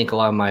 and I think a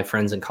lot of my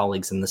friends and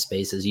colleagues in the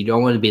space is you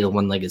don't want to be the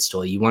one-legged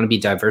stool. You want to be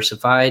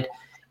diversified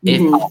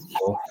if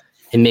possible,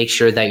 and make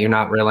sure that you're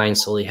not relying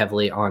solely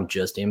heavily on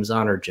just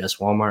Amazon or just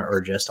Walmart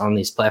or just on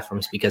these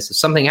platforms, because if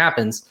something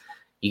happens,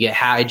 you get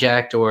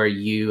hijacked or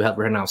you have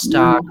run out of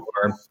stock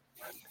or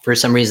for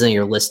some reason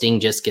your listing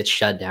just gets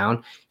shut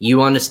down, you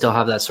want to still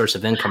have that source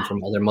of income from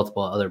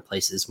multiple other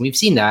places. We've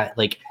seen that.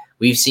 Like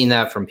we've seen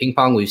that from Ping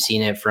Pong. We've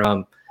seen it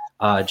from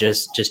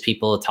just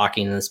people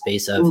talking in the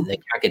space of they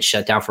can't get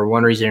shut down for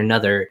one reason or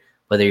another,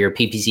 whether your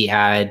PPC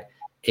ad,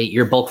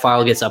 your bulk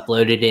file gets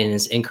uploaded in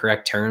is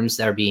incorrect terms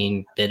that are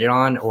being bidded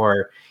on,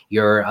 or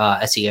your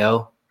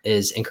SEO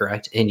is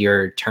incorrect and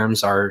your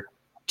terms are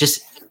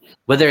just,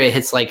 whether it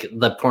hits like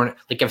the porn,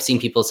 like I've seen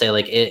people say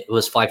like it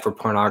was flagged for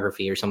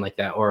pornography or something like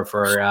that, or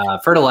for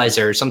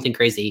fertilizer or something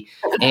crazy,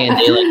 and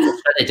they like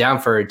shut it down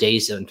for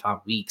days and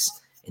not weeks.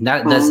 And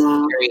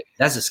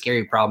that's a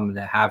scary problem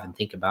to have and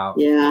think about.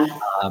 Yeah.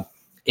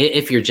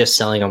 If you're just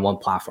selling on one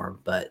platform,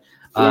 but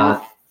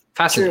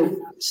fascinating.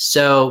 True.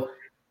 So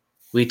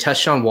we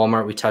touched on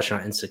Walmart, we touched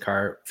on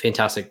Instacart,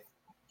 fantastic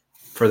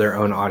for their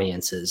own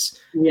audiences.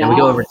 Yeah. And we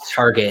go over to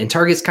Target, and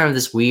Target's kind of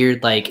this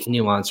weird like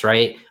nuance,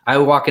 right? I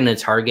walk into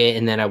Target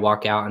and then I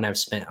walk out and I've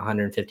spent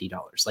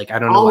 $150. Like, I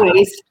don't know.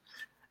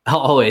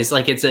 Always.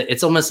 Like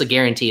it's almost a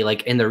guarantee,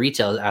 like in the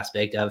retail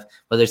aspect of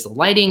whether it's the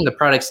lighting, the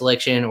product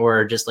selection,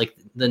 or just like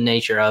the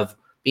nature of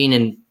being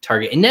in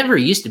Target. It never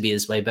used to be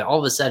this way, but all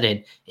of a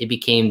sudden it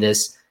became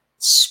this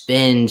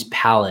spend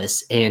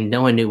palace and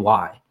no one knew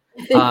why.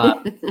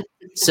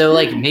 So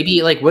like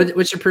maybe like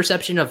what's your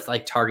perception of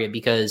like Target?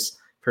 Because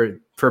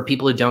for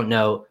people who don't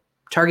know,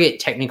 Target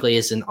technically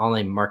is an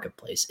online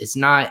marketplace. It's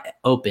not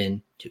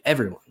open to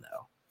everyone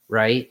though,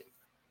 right?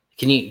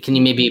 Can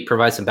you maybe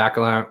provide some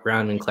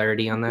background and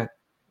clarity on that?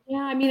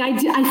 Yeah, I mean, I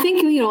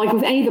think, like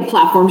with any of the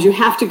platforms, you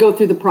have to go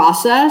through the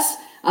process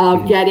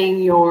of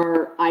getting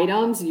your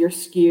items, your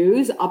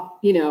SKUs up,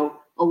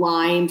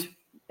 aligned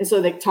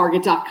so that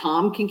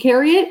Target.com can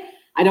carry it.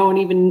 I don't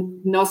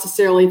even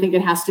necessarily think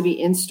it has to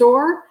be in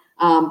store,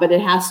 but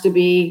it has to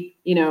be,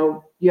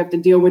 you have to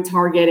deal with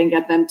Target and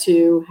get them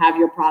to have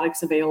your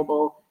products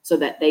available so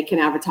that they can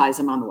advertise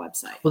them on the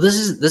website. Well, this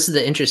is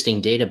the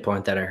interesting data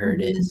point that I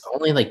heard is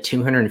only like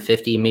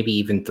 250, maybe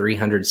even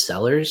 300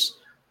 sellers,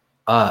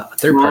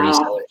 third-party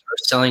sellers are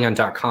selling on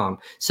 .com.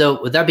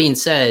 So with that being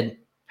said,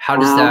 how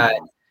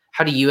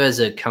do you as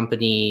a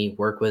company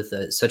work with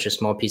such a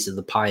small piece of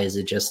the pie? Is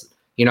it just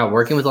you're not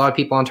working with a lot of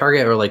people on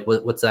Target, or like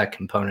what's that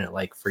component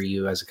like for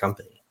you as a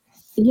company?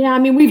 Yeah, I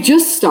mean, we've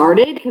just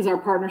started because our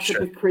partnership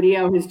with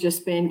Criteo has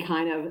just been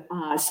kind of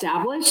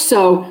established.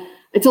 So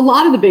it's a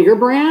lot of the bigger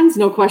brands,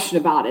 no question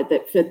about it,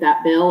 that fit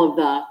that bill of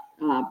the,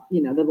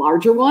 the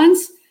larger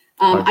ones.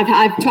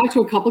 I've talked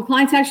to a couple of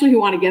clients actually who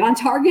want to get on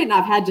Target, and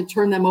I've had to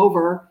turn them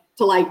over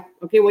to like,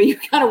 okay, well, you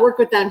got to work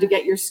with them to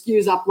get your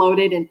SKUs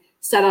uploaded and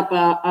set up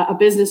a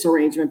business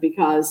arrangement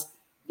because,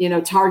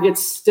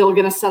 Target's still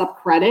going to set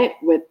up credit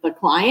with the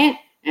client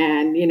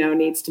and,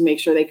 needs to make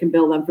sure they can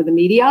bill them for the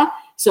media.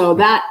 So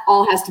that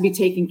all has to be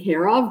taken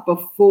care of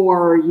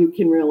before you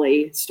can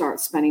really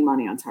start spending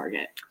money on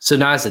Target. So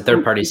not as a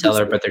third-party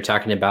seller, but they're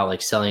talking about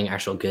like selling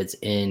actual goods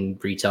in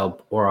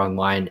retail or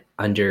online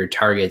under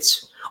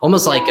Target's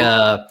almost like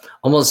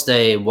almost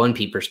a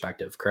 1P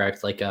perspective,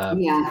 correct? Like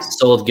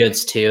sold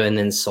goods to and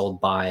then sold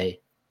by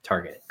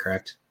Target,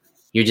 correct?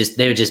 They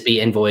would just be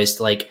invoiced,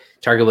 like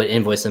Target would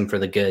invoice them for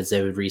the goods,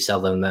 they would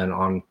resell them then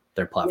on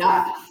their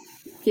platform.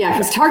 Yeah,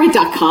 because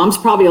Target.com is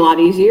probably a lot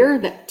easier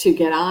to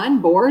get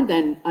on board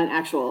than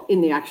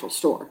in the actual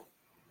store.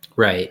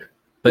 Right.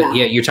 But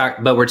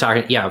we're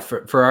talking,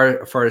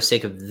 for our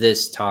sake of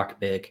this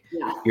topic,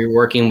 you're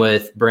working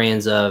with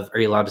brands are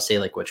you allowed to say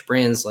like which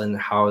brands and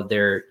how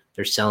they're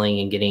selling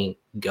and getting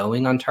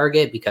going on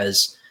Target?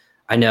 Because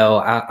I know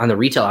on the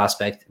retail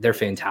aspect, they're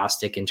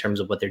fantastic in terms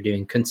of what they're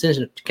doing,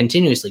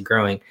 continuously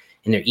growing,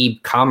 and their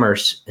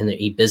e-commerce and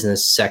the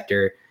e-business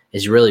sector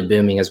is really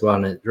booming as well.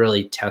 And it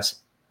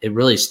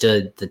really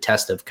stood the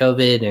test of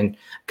COVID and a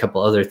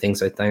couple other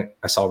things I think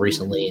I saw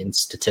recently in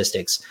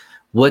statistics.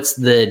 What's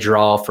the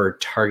draw for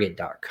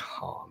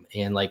Target.com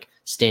and like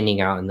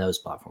standing out in those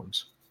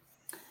platforms?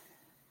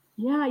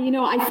 Yeah,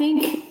 I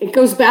think it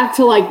goes back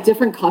to like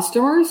different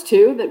customers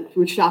too that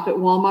would shop at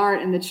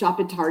Walmart and that shop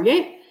at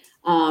Target,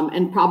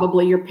 and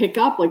probably your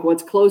pickup, like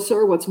what's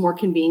closer, what's more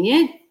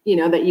convenient,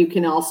 that you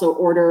can also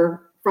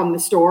order from the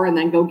store and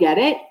then go get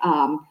it.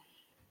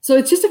 So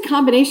it's just a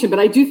combination, but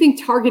I do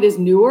think Target is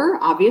newer,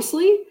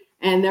 obviously,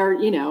 and they're,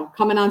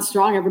 coming on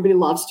strong. Everybody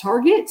loves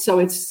Target. So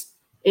it's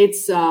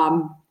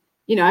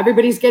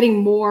everybody's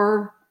getting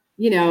more,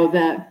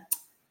 the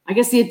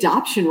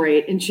adoption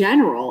rate in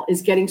general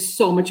is getting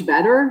so much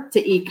better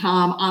to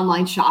e-com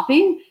online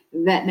shopping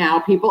that now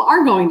people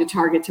are going to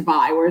Target to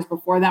buy, whereas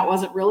before that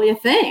wasn't really a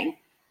thing.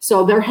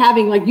 So they're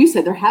having, like you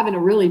said, they're having to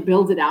really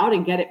build it out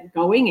and get it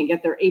going and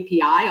get their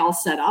API all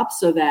set up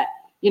so that,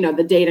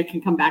 the data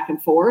can come back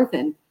and forth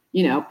and,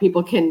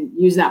 people can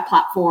use that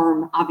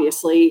platform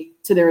obviously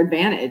to their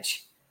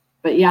advantage.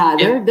 But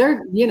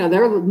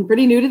they're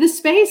pretty new to this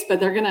space, but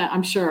they're gonna,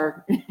 I'm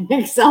sure,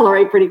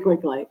 accelerate pretty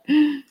quickly.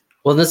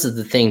 Well, this is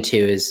the thing too,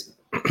 is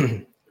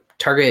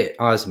Target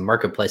as a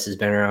marketplace has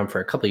been around for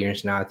a couple of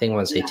years now. I think I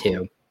want to say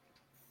 2.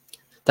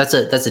 That's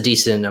a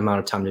decent amount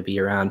of time to be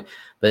around.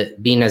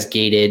 But being as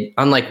gated,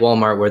 unlike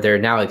Walmart, where they're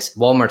now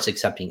Walmart's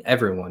accepting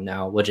everyone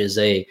now, which is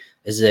a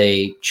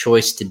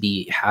choice to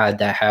be had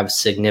that have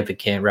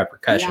significant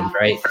repercussions,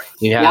 right?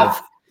 You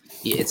have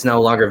it's no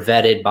longer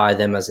vetted by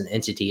them as an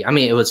entity. I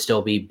mean, it would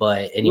still be,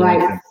 but anyone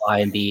can apply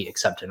and be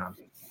accepted on.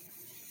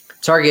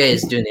 Target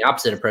is doing the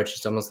opposite approach.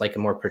 It's almost like a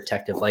more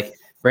protective, like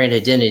brand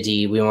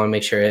identity. We want to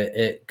make sure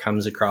it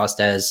comes across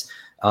as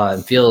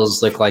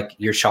look like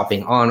you're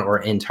shopping on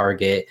or in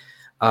Target.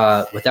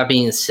 With that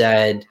being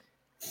said,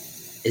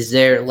 is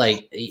there are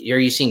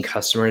you seeing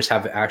customers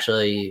have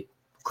actually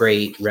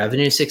great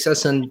revenue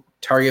success on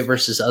Target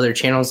versus other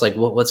channels? Like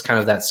what's kind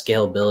of that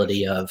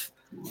scalability of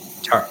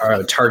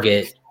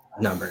Target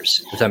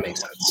numbers, if that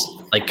makes sense,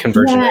 like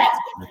conversion rates?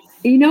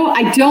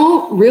 I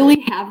don't really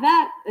have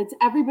that.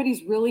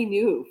 Everybody's really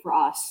new for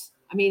us.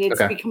 I mean,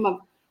 it's become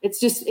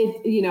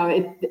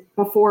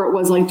before it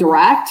was like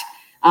direct.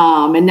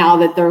 And now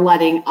that they're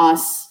letting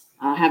us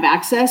have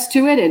access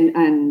to it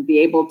and be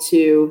able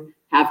to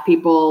have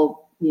people,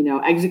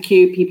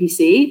 execute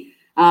PPC,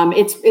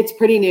 it's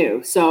pretty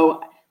new.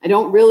 So I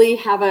don't really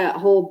have a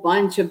whole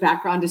bunch of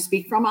background to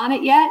speak from on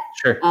it yet.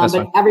 Sure, but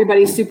fine.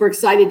 Everybody's super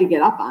excited to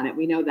get up on it.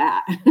 We know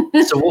that.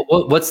 So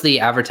what's the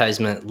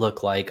advertisement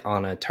look like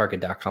on a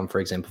Target.com,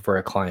 for example, for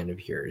a client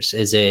of yours?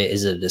 Is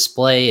it a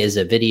display? Is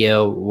it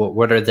video?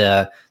 What are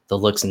the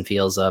looks and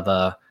feels of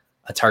a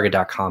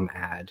Target.com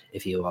ad,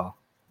 if you will?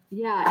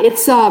 Yeah,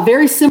 it's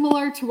very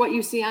similar to what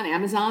you see on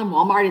Amazon,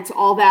 Walmart. It's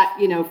all that,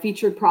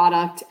 featured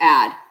product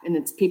ad, and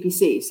it's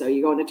PPC. So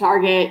you go into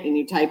Target and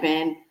you type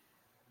in,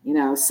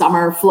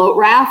 summer float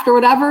raft or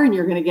whatever, and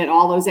you're going to get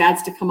all those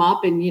ads to come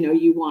up, and,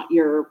 you want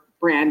your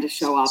brand to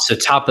show up. So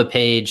top of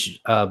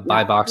page,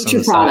 buy box on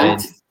the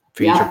product. side,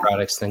 feature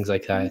products, things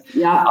like that.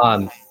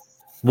 Yeah.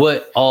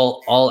 What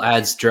all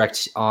ads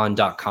direct on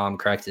 .com,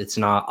 correct? It's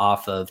not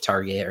off of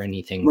Target or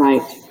anything.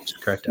 Right.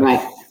 Correct. Okay.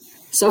 Right.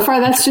 So far,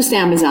 that's just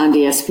Amazon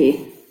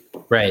DSP.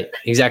 Right.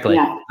 Exactly.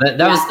 Yeah.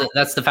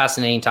 That's the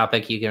fascinating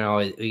topic we can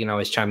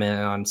always chime in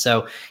on.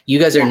 So you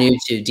guys are new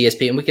to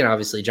DSP, and we can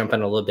obviously jump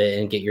in a little bit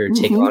and get your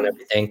take on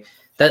everything.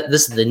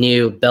 This is the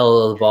new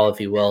belle of the ball,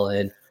 if you will.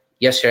 And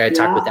yesterday I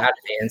talked with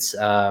Advance,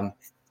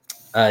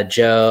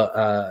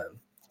 Joe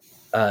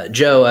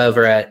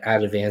over at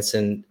Advance,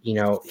 and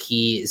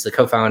he is the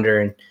co-founder,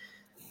 and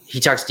he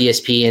talks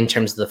DSP in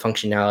terms of the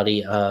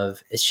functionality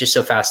of. It's just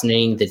so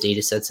fascinating, the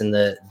data sets and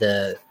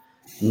the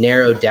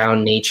narrowed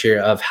down nature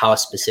of how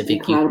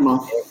specific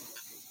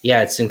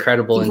it's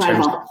incredible in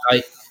terms of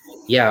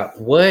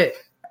what,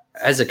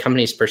 as a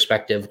company's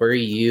perspective, where are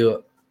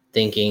you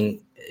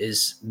thinking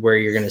is where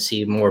you're going to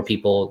see more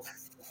people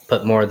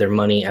put more of their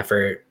money,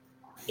 effort,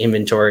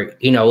 inventory,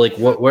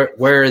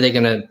 where are they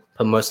going to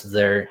put most of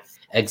their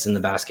eggs in the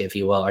basket, if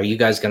you will? Are you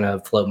guys going to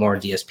float more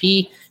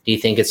DSP? Do you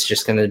think it's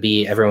just going to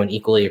be everyone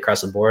equally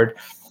across the board?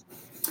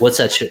 What's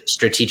that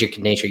strategic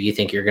nature you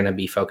think you're going to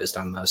be focused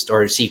on most,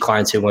 or see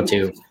clients who want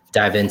to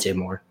dive into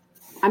more?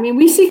 I mean,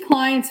 we see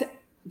clients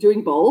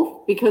doing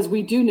both, because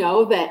we do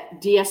know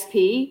that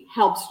DSP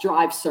helps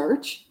drive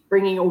search,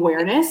 bringing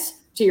awareness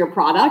to your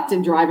product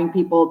and driving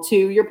people to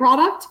your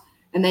product.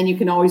 And then you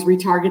can always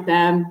retarget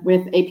them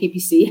with a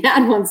PPC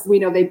ad once we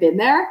know they've been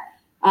there.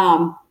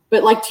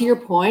 But like, to your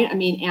point, I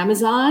mean,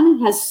 Amazon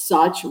has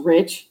such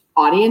rich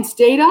audience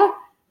data,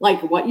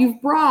 like what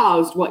you've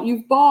browsed, what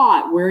you've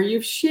bought, where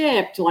you've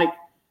shipped,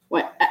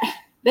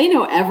 they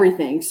know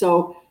everything.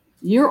 So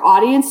your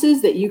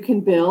audiences that you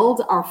can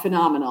build are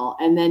phenomenal.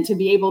 And then to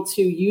be able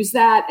to use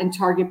that and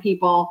target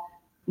people,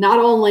 not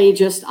only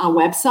just on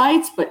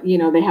websites, but,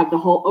 they have the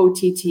whole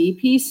OTT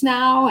piece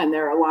now, and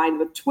they're aligned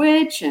with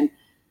Twitch, and,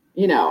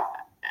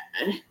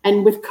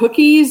 and with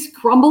cookies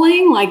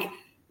crumbling,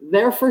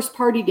 their first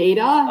party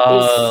data.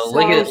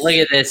 Look at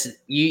this.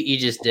 You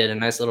just did a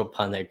nice little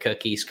pun there.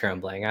 Cookies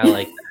crumbling. I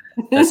like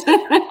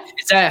that.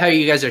 Is that how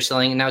you guys are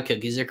selling it now?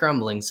 Cookies are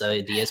crumbling, so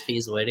DSP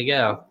is the way to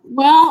go.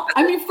 Well,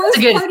 I mean,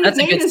 that's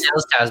a good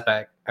sales task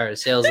or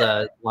sales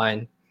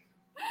line.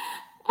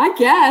 I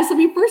guess. I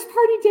mean, first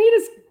party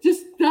data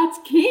is that's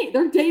key.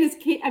 Their data is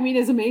key. I mean,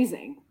 is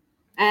amazing.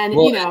 And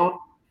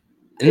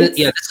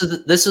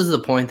this is the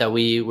point that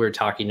we were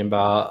talking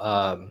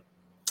about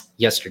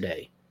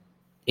yesterday.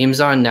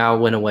 Amazon now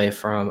went away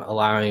from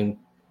allowing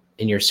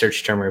in your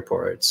search term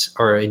reports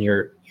or in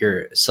your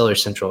Seller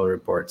Central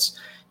reports,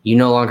 you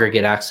no longer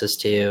get access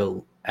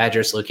to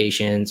address,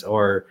 locations,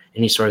 or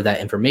any sort of that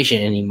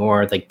information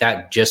anymore. Like,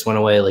 that just went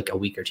away like a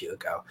week or two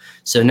ago.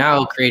 So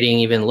now creating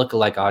even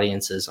lookalike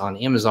audiences on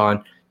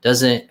Amazon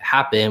doesn't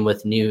happen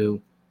with new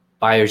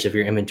buyers of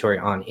your inventory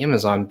on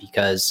Amazon,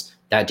 because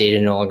that data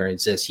no longer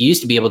exists. You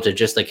used to be able to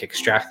just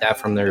extract that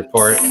from the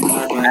report.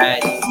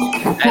 That's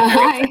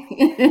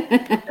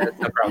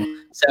no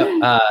problem.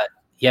 So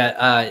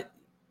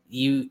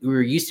you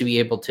were used to be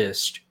able to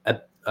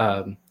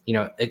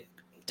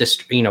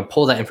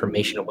pull that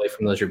information away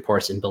from those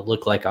reports and build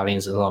lookalike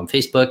audiences on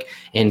Facebook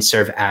and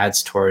serve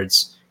ads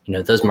towards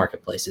those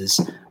marketplaces.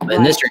 But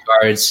in this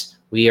regards,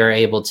 you're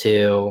able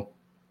to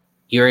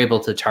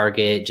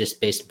target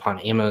just based upon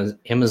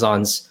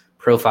Amazon's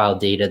profile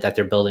data that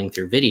they're building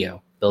through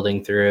video,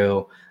 building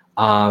through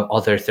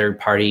all their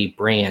third-party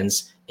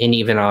brands, and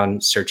even on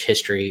search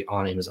history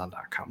on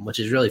Amazon.com, which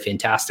is really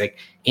fantastic.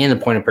 And the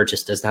point of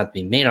purchase doesn't have to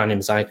be made on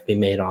Amazon; it can be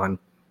made on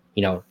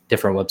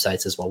different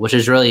websites as well, which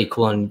is really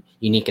cool and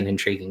unique and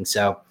intriguing.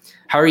 So,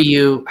 how are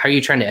you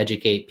trying to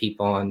educate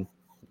people on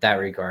that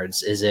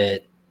regards? Is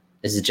it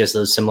just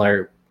those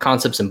similar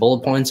concepts and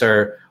bullet points,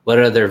 or what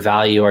other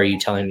value are you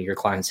telling your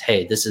clients?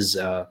 Hey, this is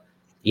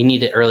you need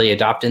to early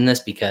adopt in this,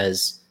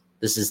 because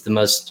this is the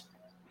most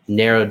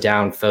narrowed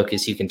down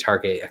focus you can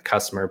target a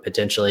customer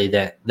potentially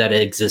that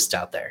exists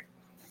out there.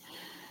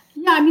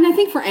 Yeah, I mean, I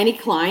think for any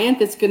client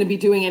that's going to be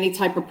doing any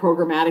type of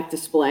programmatic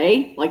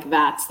display,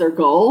 that's their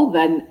goal,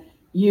 then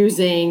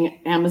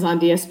using Amazon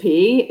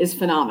DSP is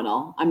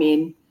phenomenal. I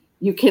mean,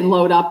 you can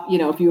load up,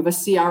 if you have a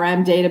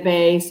CRM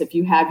database, if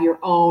you have your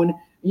own,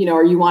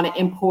 or you want to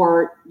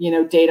import,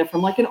 data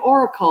from an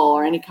Oracle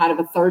or any kind of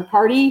a third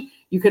party,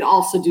 you can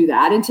also do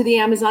that into the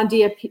Amazon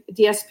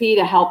DSP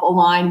to help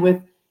align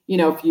with,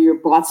 if you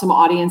brought some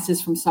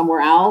audiences from somewhere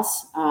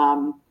else.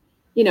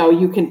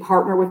 you can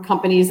partner with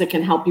companies that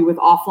can help you with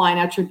offline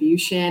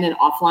attribution and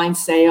offline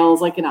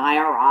sales, like an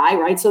IRI,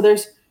 right? So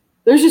there's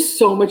just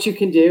so much you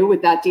can do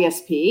with that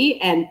DSP.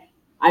 And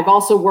I've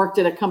also worked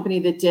at a company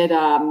that did,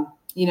 an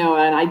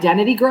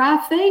identity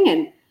graph thing,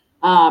 and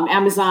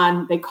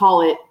Amazon, they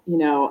call it,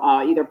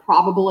 either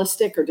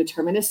probabilistic or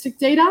deterministic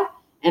data.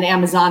 And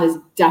Amazon is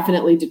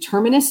definitely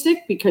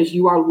deterministic because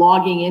you are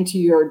logging into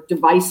your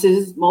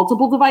devices,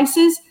 multiple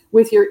devices,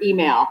 with your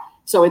email.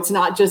 So it's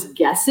not just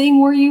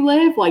guessing where you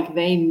live, like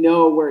they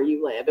know where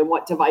you live and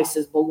what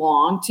devices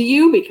belong to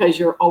you because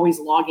you're always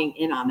logging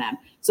in on them.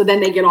 So then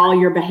they get all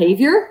your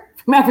behavior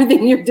from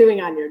everything you're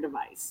doing on your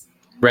device.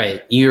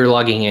 Right. You're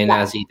logging in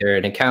as either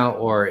an account,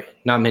 or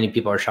not many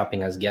people are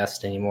shopping as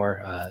guests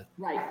anymore.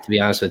 Right. To be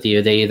honest with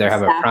you, they either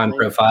have a Prime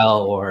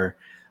profile or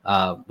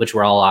which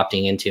we're all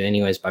opting into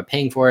anyways by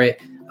paying for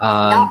it.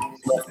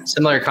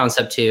 Similar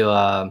concept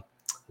to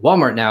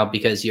Walmart now,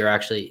 because you're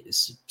actually,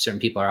 certain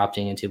people are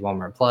opting into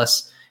Walmart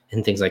Plus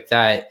and things like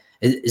that.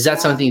 Is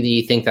that something that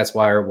you think that's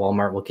why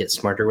Walmart will get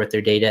smarter with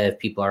their data if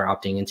people are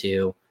opting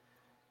into,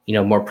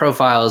 more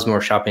profiles,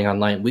 more shopping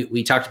online?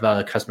 We talked about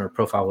a customer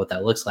profile, what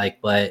that looks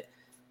like, but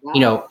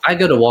I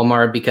go to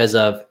Walmart because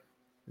of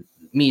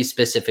me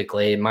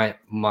specifically.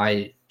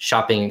 My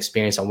shopping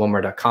experience on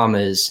Walmart.com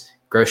is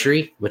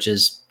grocery, which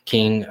is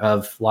king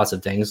of lots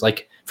of things.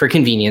 Like for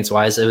convenience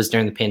wise, it was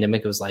during the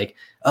pandemic. It was like,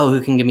 oh,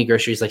 who can give me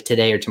groceries like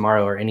today or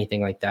tomorrow or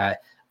anything like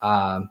that.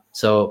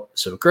 So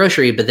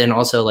grocery, but then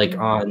also like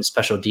on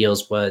special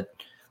deals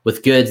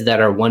with goods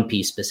that are One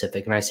Piece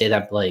specific. And I say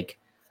that like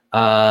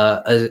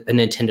a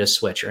Nintendo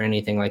Switch or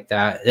anything like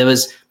that. It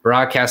was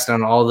broadcast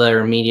on all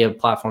their media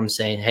platforms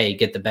saying, hey,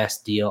 get the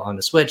best deal on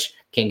the Switch.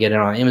 Can't get it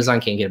on Amazon,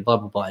 can't get it, blah,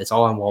 blah, blah. It's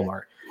all on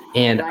Walmart.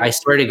 And I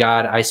swear to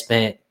God, I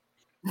spent,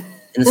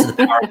 and this is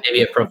the power of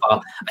maybe a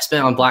profile, I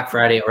spent on Black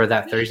Friday or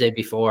that Thursday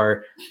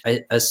before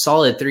a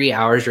solid 3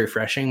 hours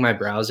refreshing my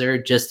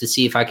browser just to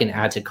see if I can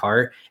add to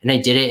cart. And I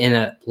did it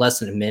in less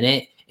than a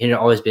minute, and it'd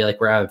always be like,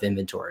 we're out of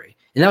inventory.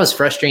 And that was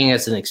frustrating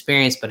as an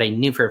experience, but I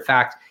knew for a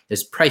fact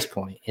is price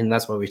point. And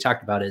that's what we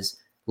talked about, is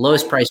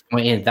lowest price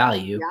point and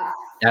value. Yeah.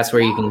 That's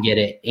where you can get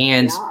it.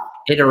 And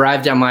it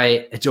arrived on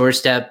my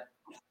doorstep,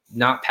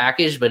 not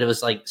packaged, but it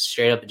was like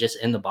straight up just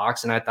in the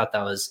box. And I thought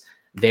that was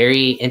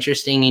very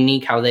interesting,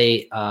 unique how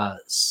they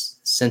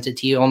sent it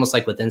to you, almost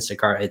like with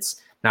Instacart.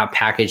 It's not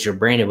packaged or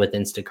branded with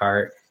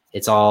Instacart.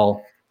 It's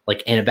all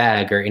like in a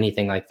bag or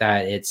anything like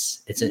that.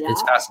 It's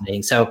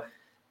fascinating. So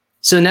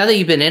now that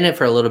you've been in it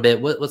for a little bit,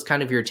 what's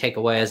kind of your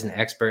takeaway as an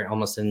expert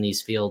almost in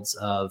these fields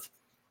of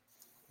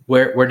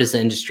where does the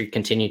industry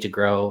continue to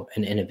grow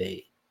and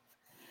innovate?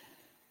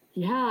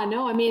 Yeah,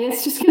 no, I mean,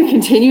 it's just going to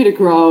continue to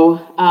grow.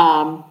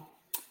 I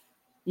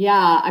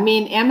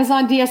mean,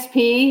 Amazon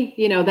DSP,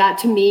 that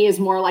to me is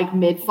more like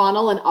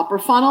mid-funnel and upper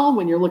funnel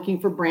when you're looking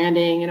for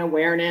branding and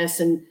awareness,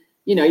 and,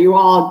 you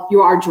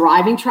are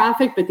driving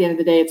traffic, but at the end of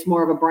the day, it's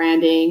more of a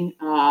branding,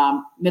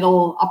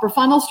 middle upper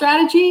funnel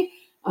strategy.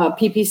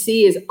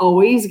 PPC is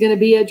always going to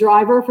be a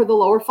driver for the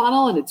lower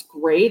funnel, and it's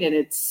great. And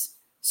it's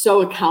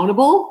so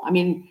accountable. I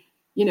mean,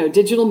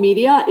 digital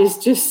media is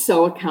just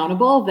so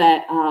accountable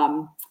that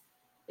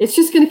it's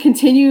just going to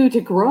continue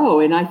to grow.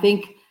 And I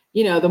think,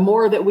 the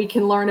more that we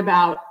can learn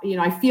about,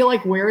 I feel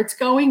like where it's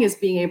going is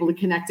being able to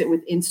connect it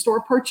with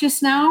in-store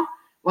purchase now.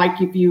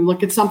 Like if you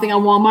look at something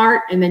on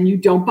Walmart and then you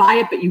don't buy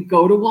it, but you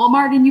go to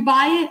Walmart and you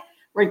buy it,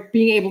 right?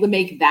 Being able to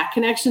make that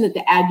connection, that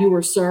the ad you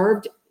were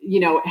served,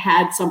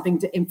 had something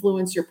to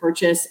influence your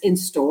purchase in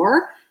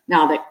store.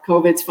 Now that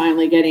COVID's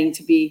finally getting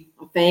to be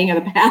a thing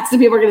of the past,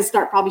 and people are going to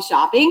start probably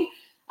shopping.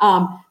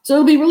 So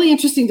it'll be really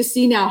interesting to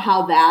see now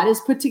how that is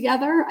put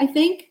together. I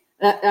think,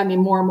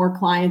 more and more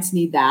clients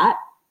need that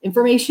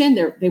information.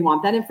 They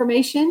want that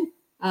information.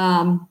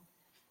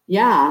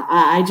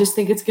 I just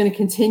think it's going to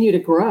continue to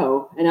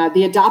grow. And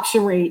the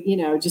adoption rate,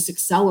 just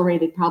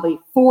accelerated probably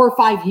 4 or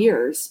 5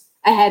 years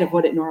ahead of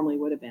what it normally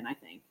would have been, I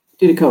think,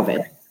 due to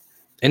COVID.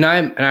 And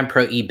I'm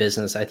pro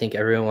e-business. I think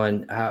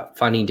everyone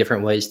finding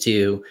different ways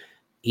to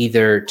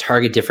either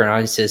target different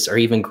audiences or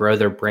even grow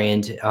their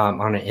brand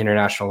on an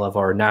international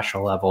level or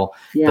national level,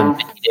 but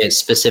make it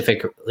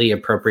specifically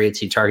appropriate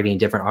to targeting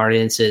different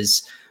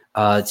audiences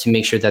to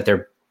make sure that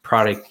their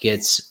product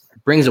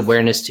brings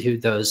awareness to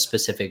those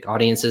specific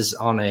audiences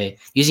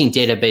using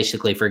data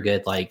basically for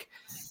good. Like,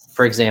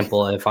 for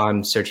example, if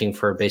I'm searching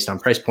for based on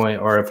price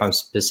point, or if I'm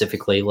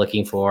specifically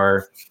looking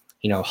for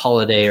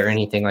holiday or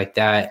anything like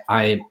that,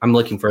 I'm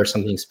looking for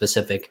something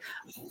specific.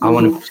 I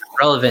want to put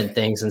relevant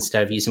things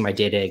instead of using my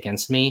data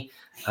against me,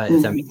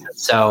 if that makes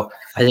sense. So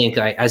I think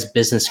as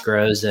business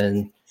grows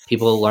and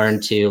people learn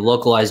to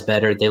localize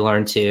better, they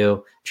learn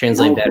to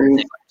translate better, they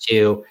learn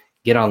to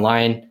get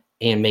online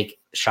and make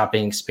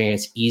shopping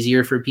experience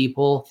easier for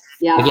people.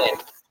 Yeah. Again,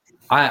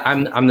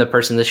 I'm the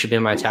person, this should be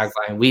my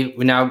tagline. We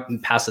now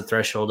passed the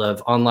threshold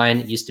of online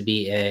shopping used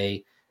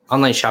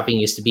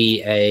to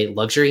be a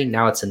luxury.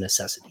 Now it's a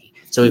necessity.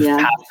 So we've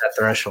passed that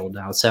threshold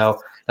now.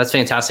 So that's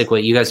fantastic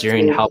what you guys are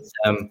doing to help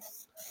them,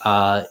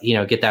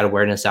 get that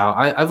awareness out.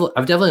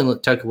 I've definitely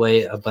took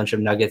away a bunch of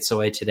nuggets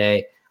away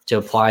today to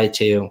apply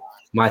to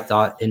my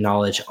thought and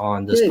knowledge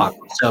on this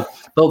platform. So,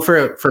 but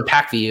for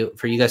PackView,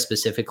 for you guys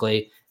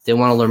specifically, if they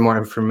want to learn more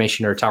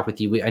information or talk with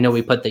you, I know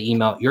we put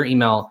your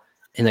email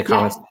in the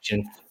comments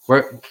section.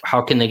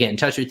 How can they get in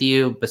touch with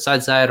you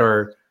besides that,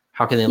 or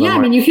how can they learn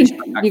more? I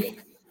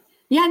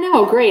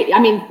mean, great. I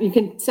mean, you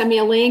can send me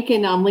a link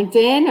in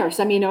LinkedIn or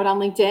send me a note on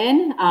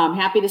LinkedIn. I'm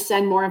happy to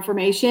send more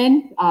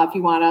information if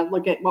you want to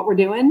look at what we're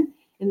doing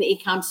in the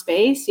e-com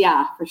space.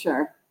 Yeah, for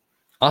sure.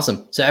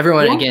 Awesome. So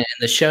everyone, again, in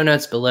the show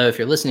notes below, if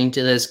you're listening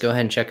to this, go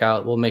ahead and check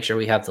out. We'll make sure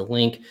we have the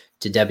link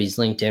to Debbie's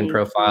LinkedIn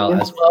profile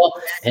as well.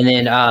 And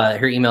then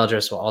her email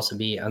address will also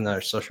be on our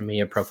social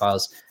media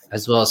profiles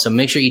as well. So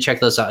make sure you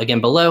check those out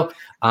again below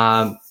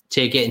to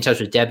get in touch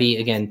with Debbie.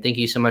 Again, thank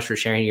you so much for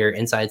sharing your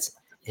insights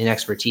and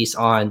expertise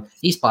on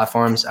these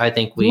platforms. I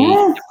think we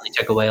definitely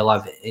took away a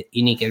lot of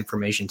unique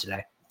information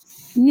today.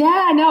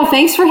 Yeah, no,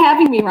 thanks for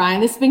having me, Ryan.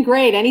 This has been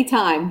great.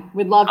 Anytime.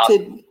 We'd love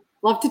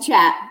to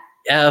chat.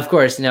 Yeah, of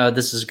course. No,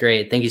 this is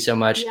great. Thank you so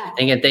much. Yeah.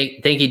 And again,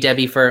 thank you,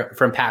 Debbie, from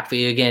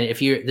PackView. Again, if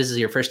this is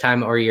your first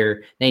time or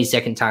your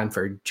 92nd time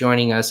for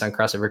joining us on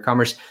Crossover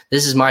Commerce,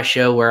 this is my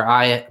show where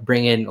I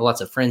bring in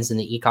lots of friends in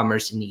the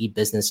e-commerce and the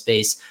e-business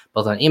space,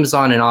 both on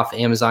Amazon and off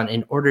Amazon,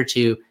 in order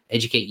to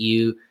educate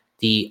you,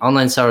 the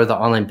online seller, the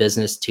online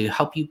business, to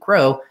help you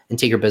grow and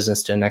take your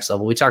business to the next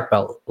level. We talked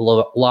about a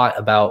lot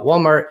about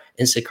Walmart,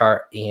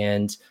 Instacart,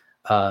 and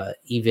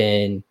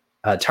even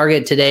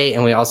Target today,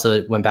 and we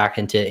also went back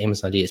into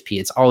Amazon DSP.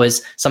 It's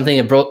always something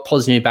that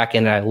pulls me back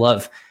in, and I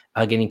love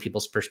getting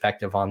people's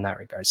perspective on that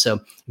regard. So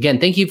again,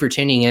 thank you for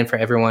tuning in. For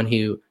everyone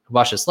who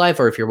watched us live,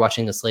 or if you're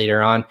watching this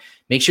later on,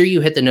 make sure you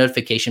hit the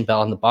notification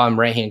bell on the bottom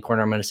right-hand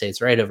corner. I'm going to say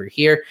it's right over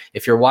here.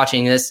 If you're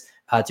watching this,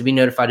 to be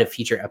notified of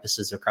future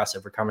episodes of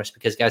Crossover Commerce,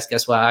 because guys,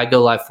 guess what? I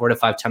go live 4 to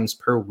 5 times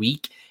per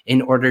week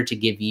in order to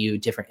give you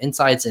different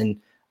insights and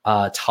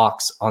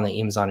talks on the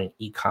Amazon and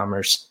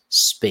e-commerce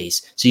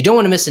space. So you don't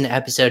want to miss an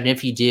episode. And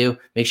if you do,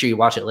 make sure you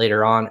watch it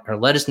later on, or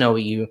let us know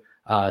what you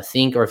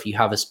think, or if you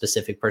have a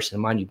specific person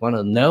in mind you want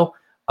to know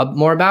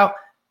more about,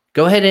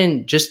 go ahead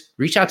and just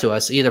reach out to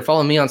us. Either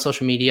follow me on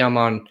social media. I'm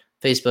on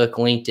Facebook,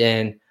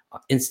 LinkedIn,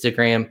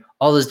 Instagram,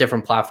 all those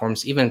different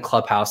platforms, even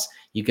Clubhouse.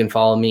 You can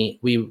follow me.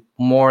 We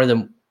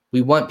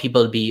want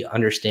people to be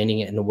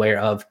understanding and aware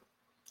of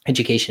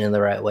education in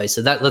the right way.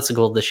 So that's the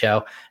goal of the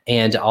show,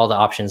 and all the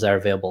options that are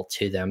available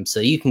to them,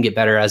 so you can get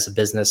better as a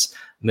business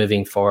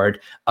moving forward.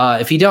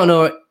 If you don't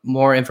know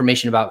more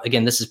information about,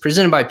 again, this is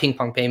presented by Ping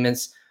Pong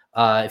Payments.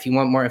 If you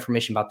want more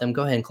information about them,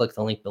 go ahead and click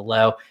the link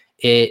below.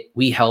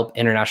 We help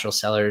international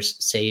sellers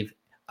save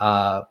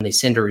when they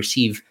send or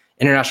receive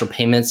international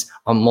payments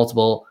on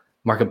multiple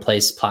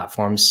marketplace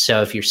platforms.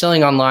 So if you're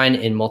selling online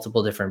in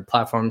multiple different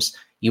platforms,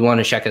 you want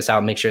to check us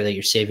out. Make sure that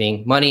you're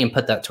saving money and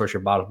put that towards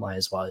your bottom line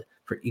as well.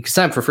 You can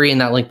sign up for free in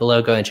that link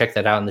below. Go and check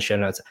that out in the show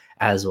notes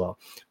as well.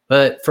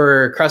 But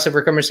for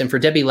Crossover Commerce and for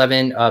Debbie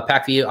Levin,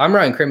 PackView, I'm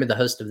Ryan Kramer, the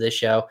host of this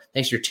show.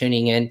 Thanks for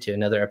tuning in to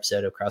another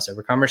episode of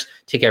Crossover Commerce.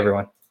 Take care,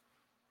 everyone.